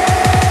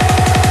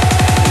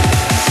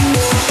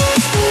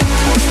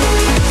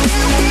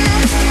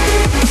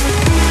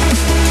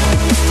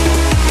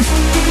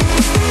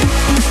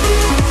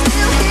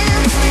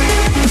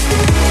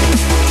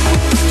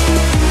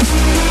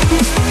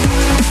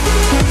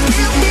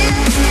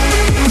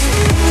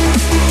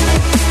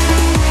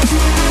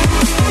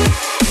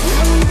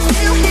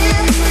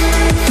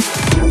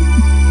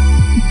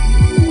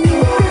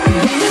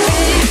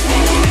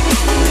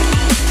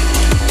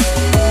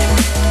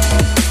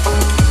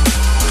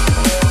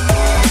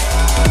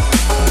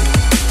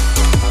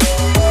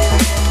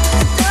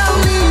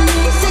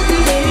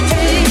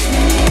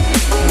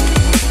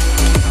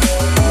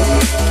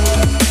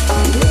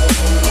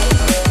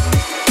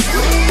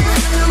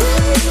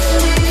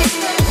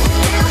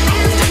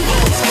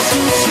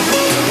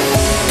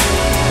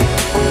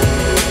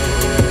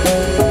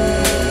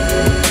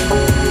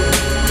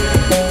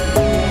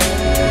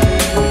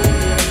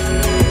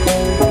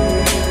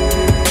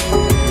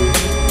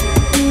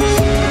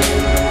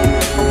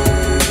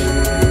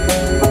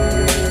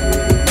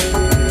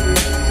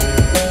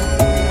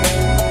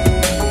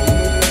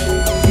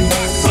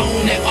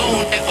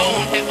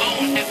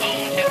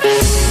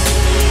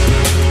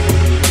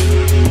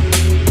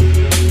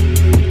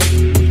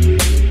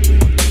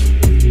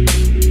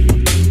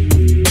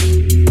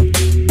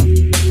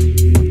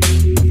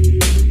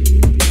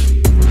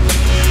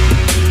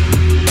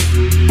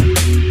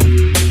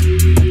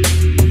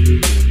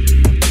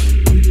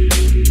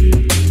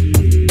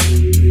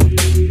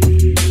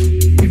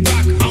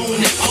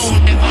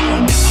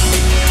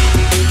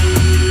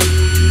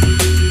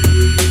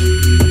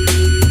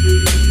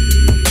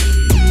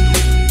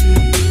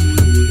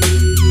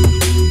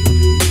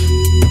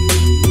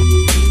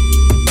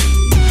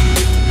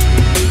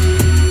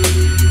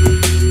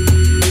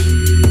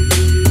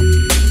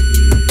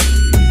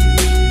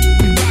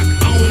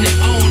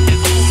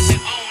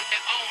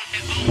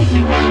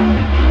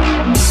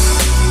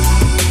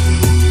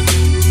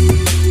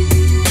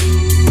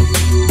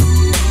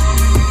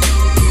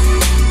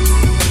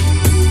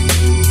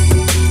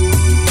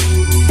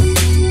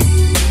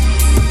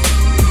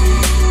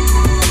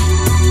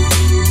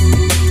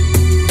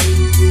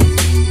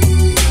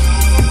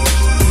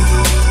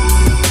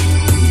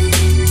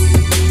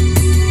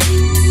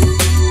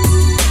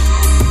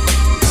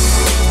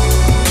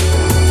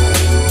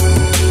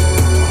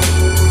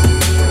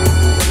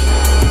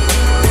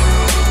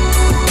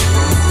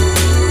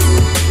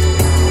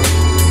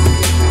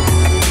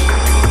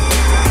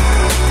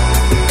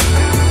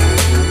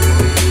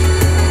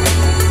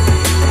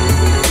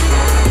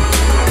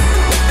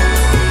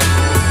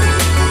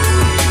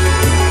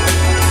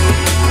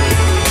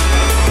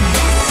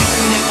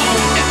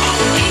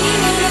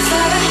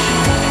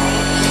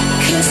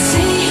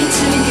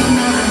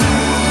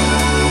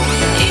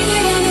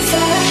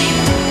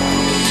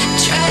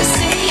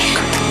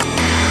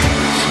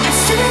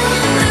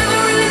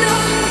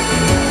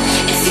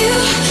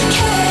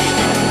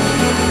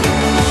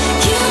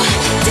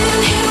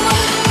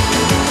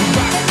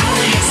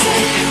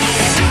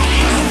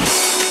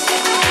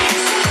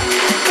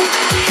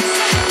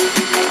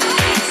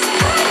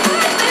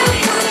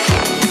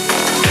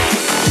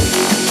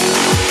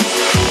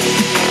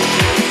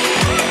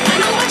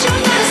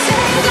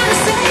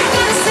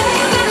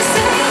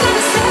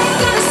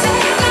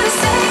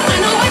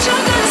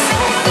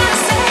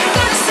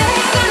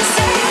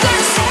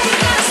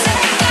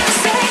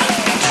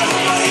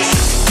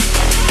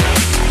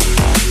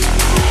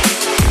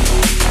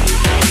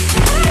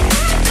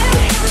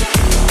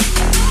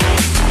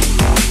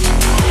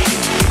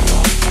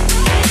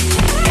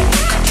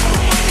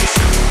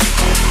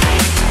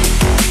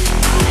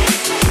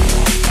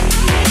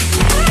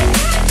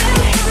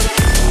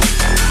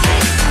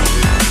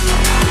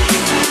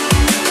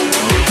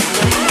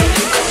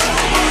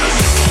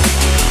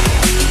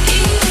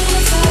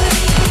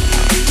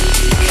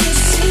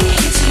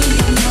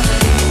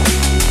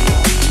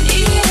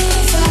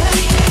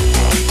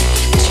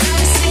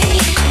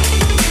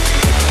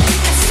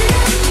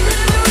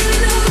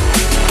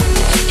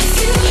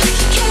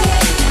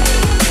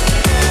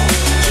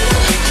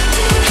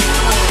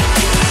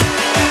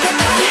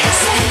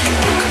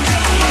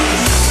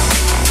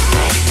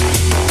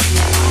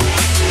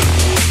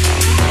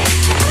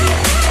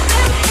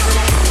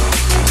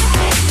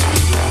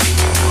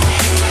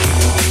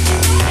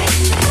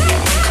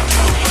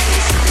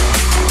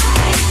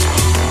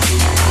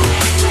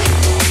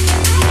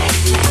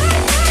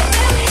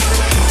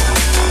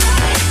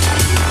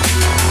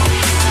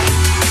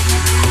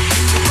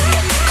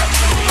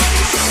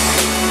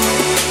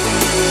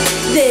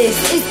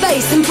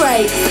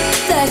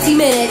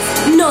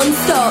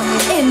 non-stop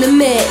in the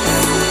mix.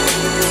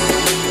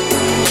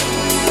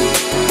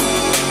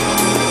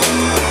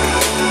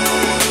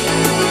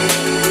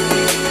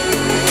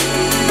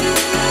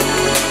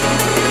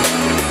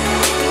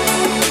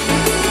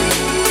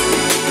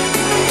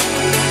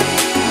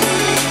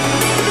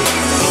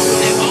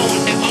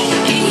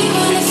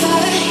 Even if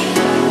I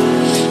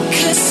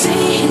could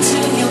see into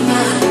your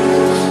mind,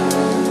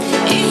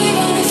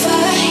 even if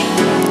I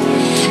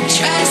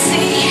try to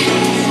see,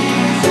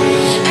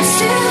 I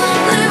still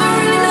never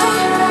really know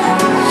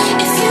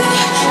if you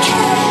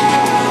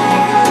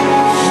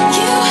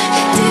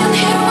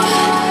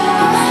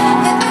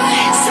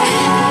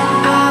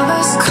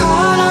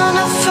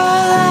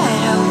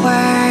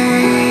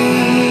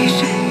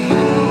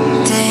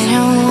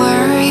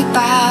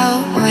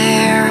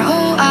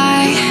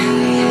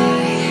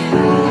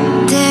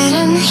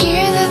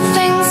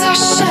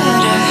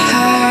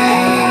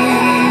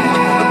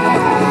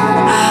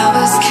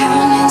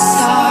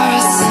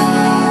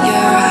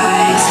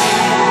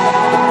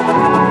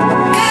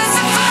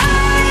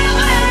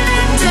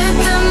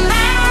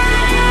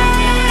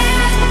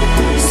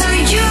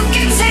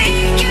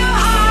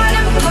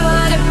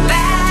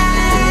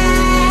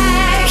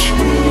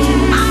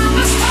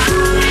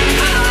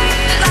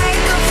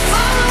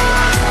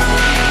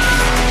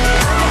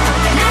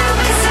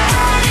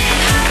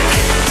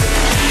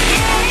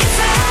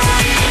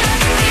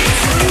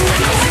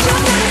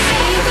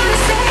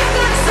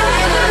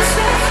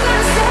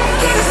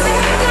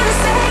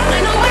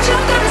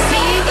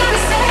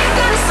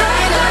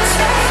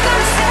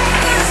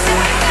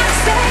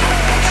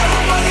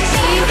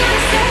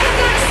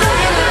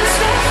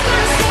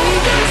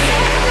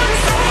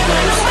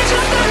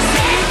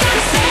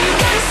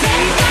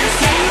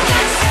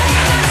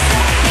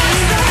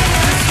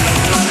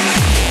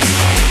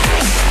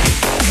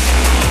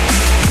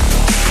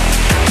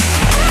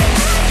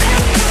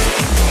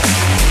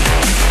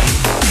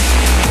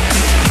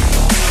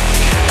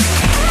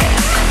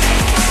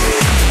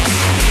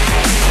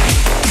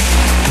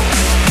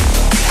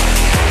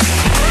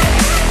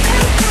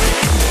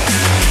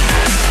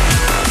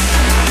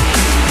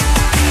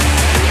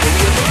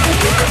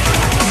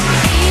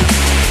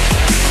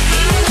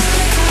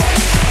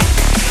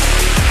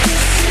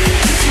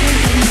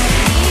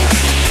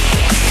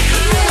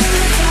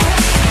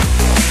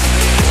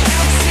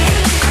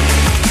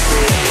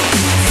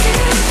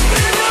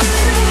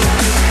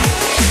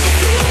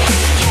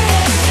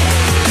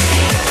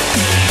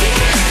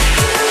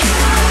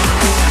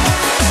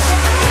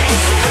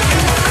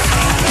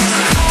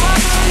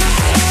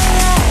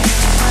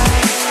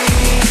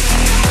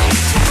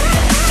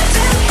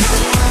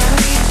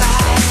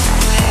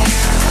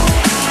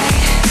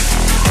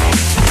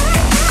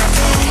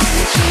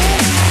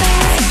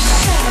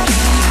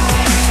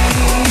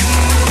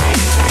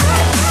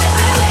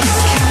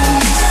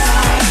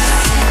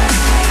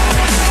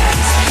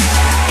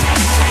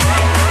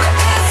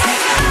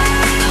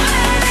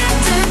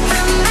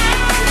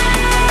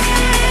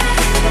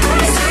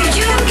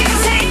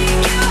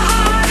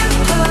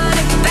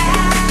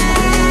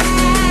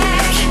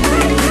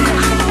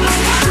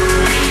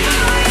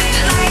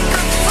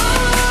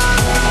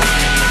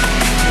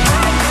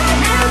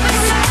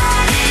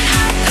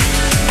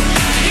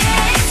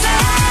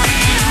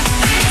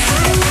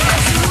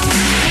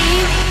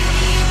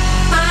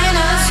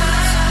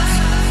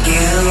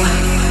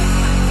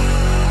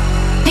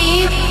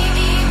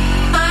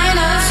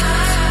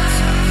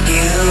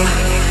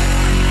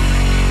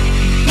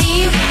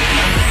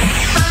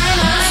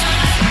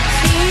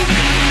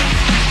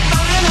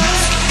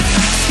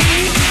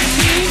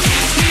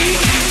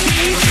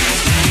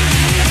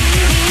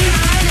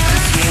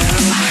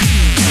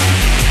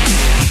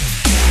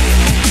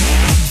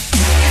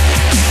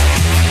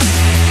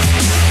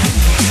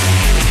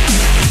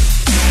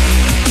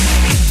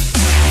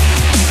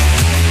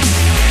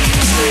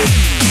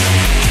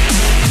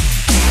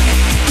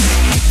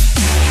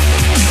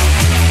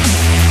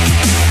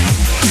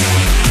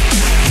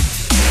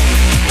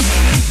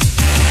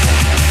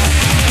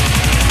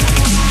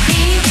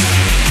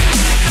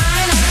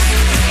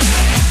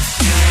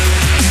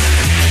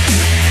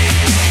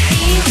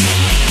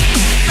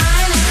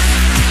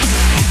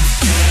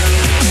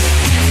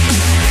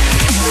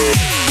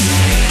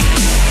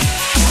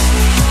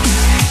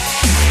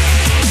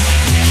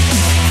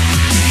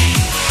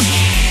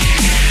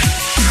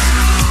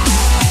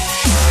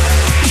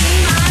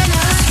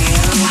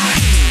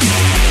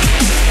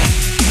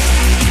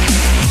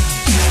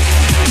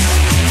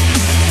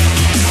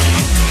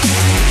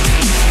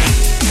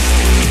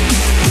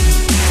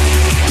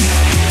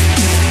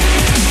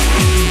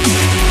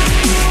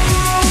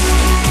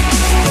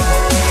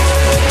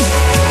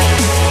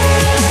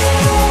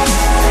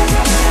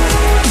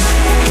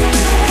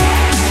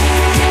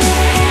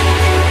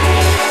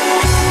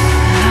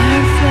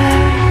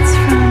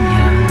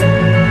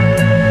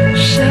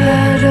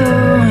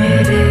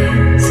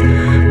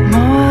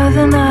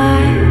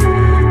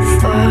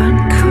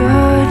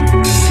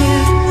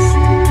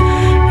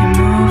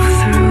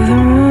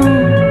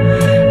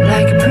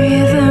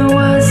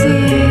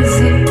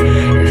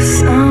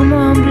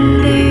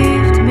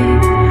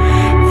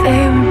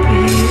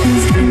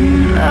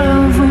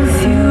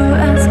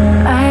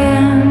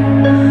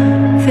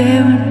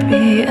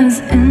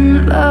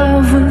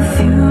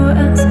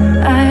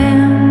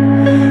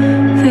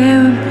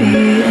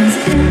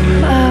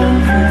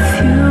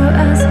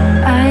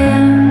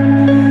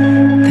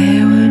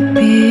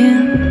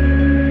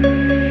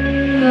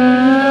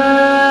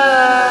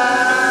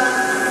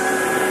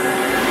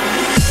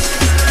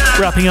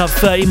about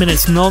 30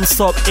 minutes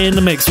non-stop in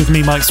the mix with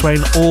me, Mike Swain,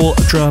 all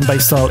drum and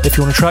bass style. If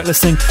you want a track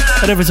listing,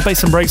 head over to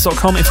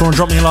bassandbreaks.com. If you want to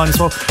drop me a line as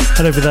well,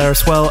 head over there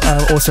as well.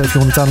 Also, if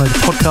you want to download the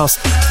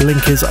podcast, the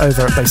link is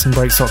over at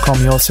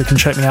bassandbreaks.com. You also can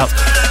check me out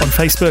on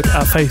Facebook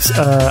at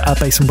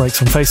Bass and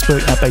Breaks on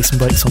Facebook, at Bass and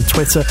Breaks on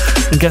Twitter,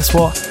 and guess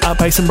what? At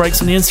Bass and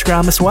Breaks on the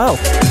Instagram as well.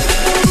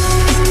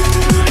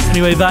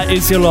 Anyway, that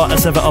is your lot.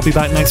 As ever, I'll be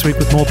back next week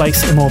with more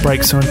bass and more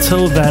breaks. So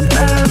until then,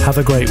 have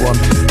a great one.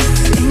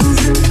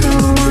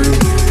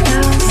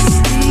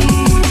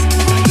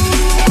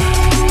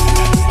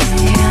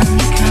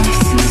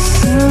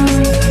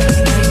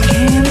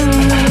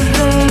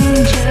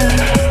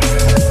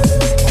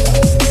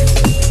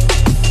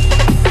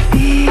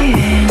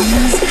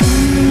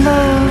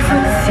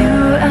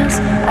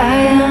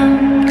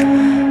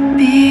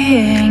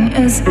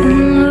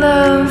 In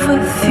love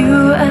with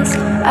you as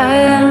I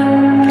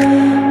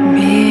am.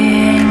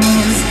 Being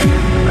is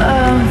in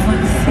love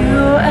with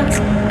you as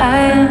I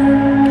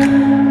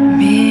am.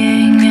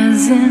 Being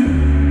is in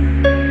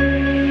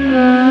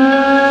love.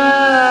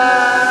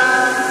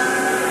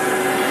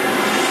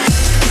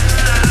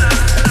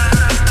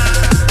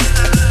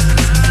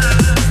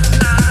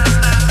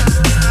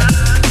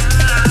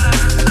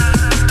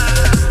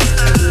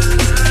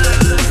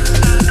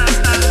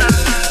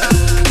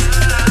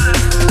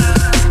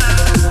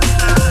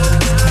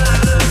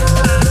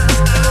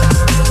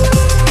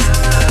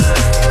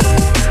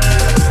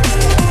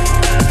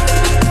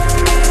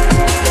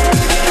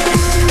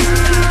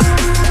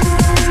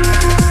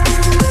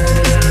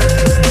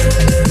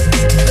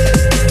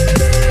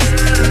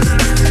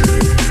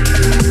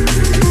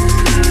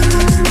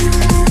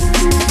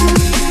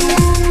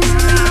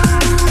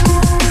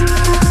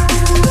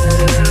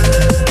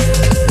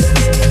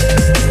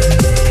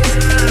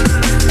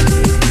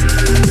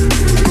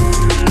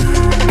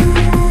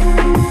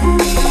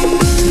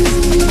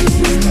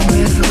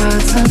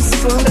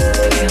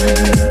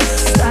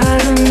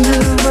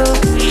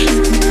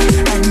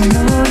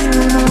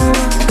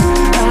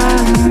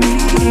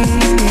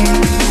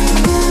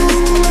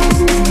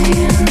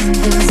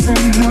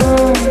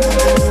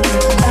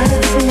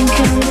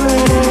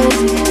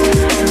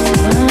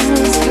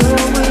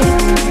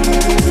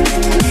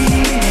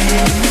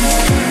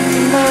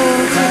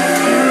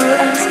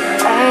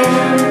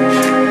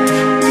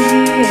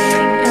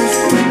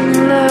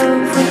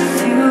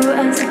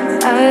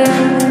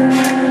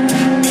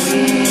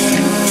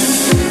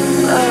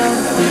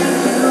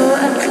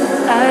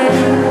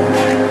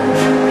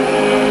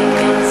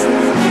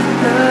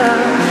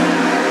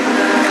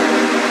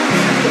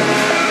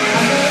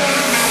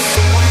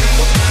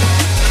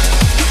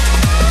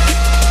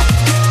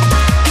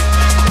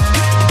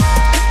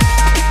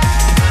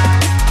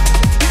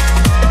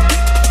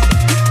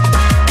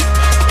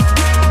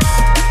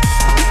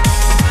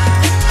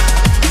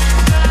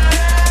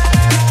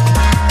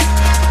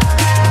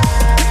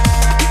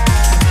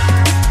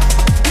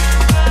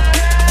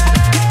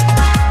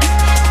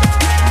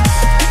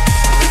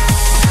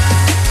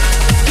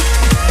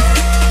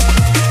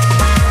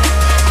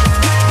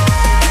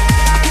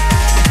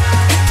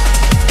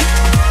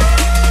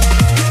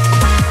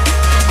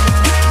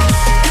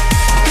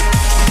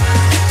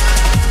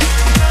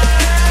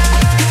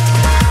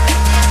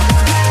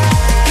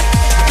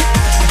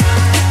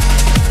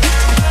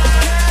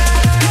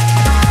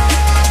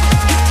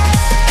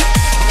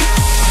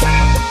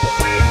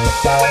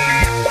 Bye.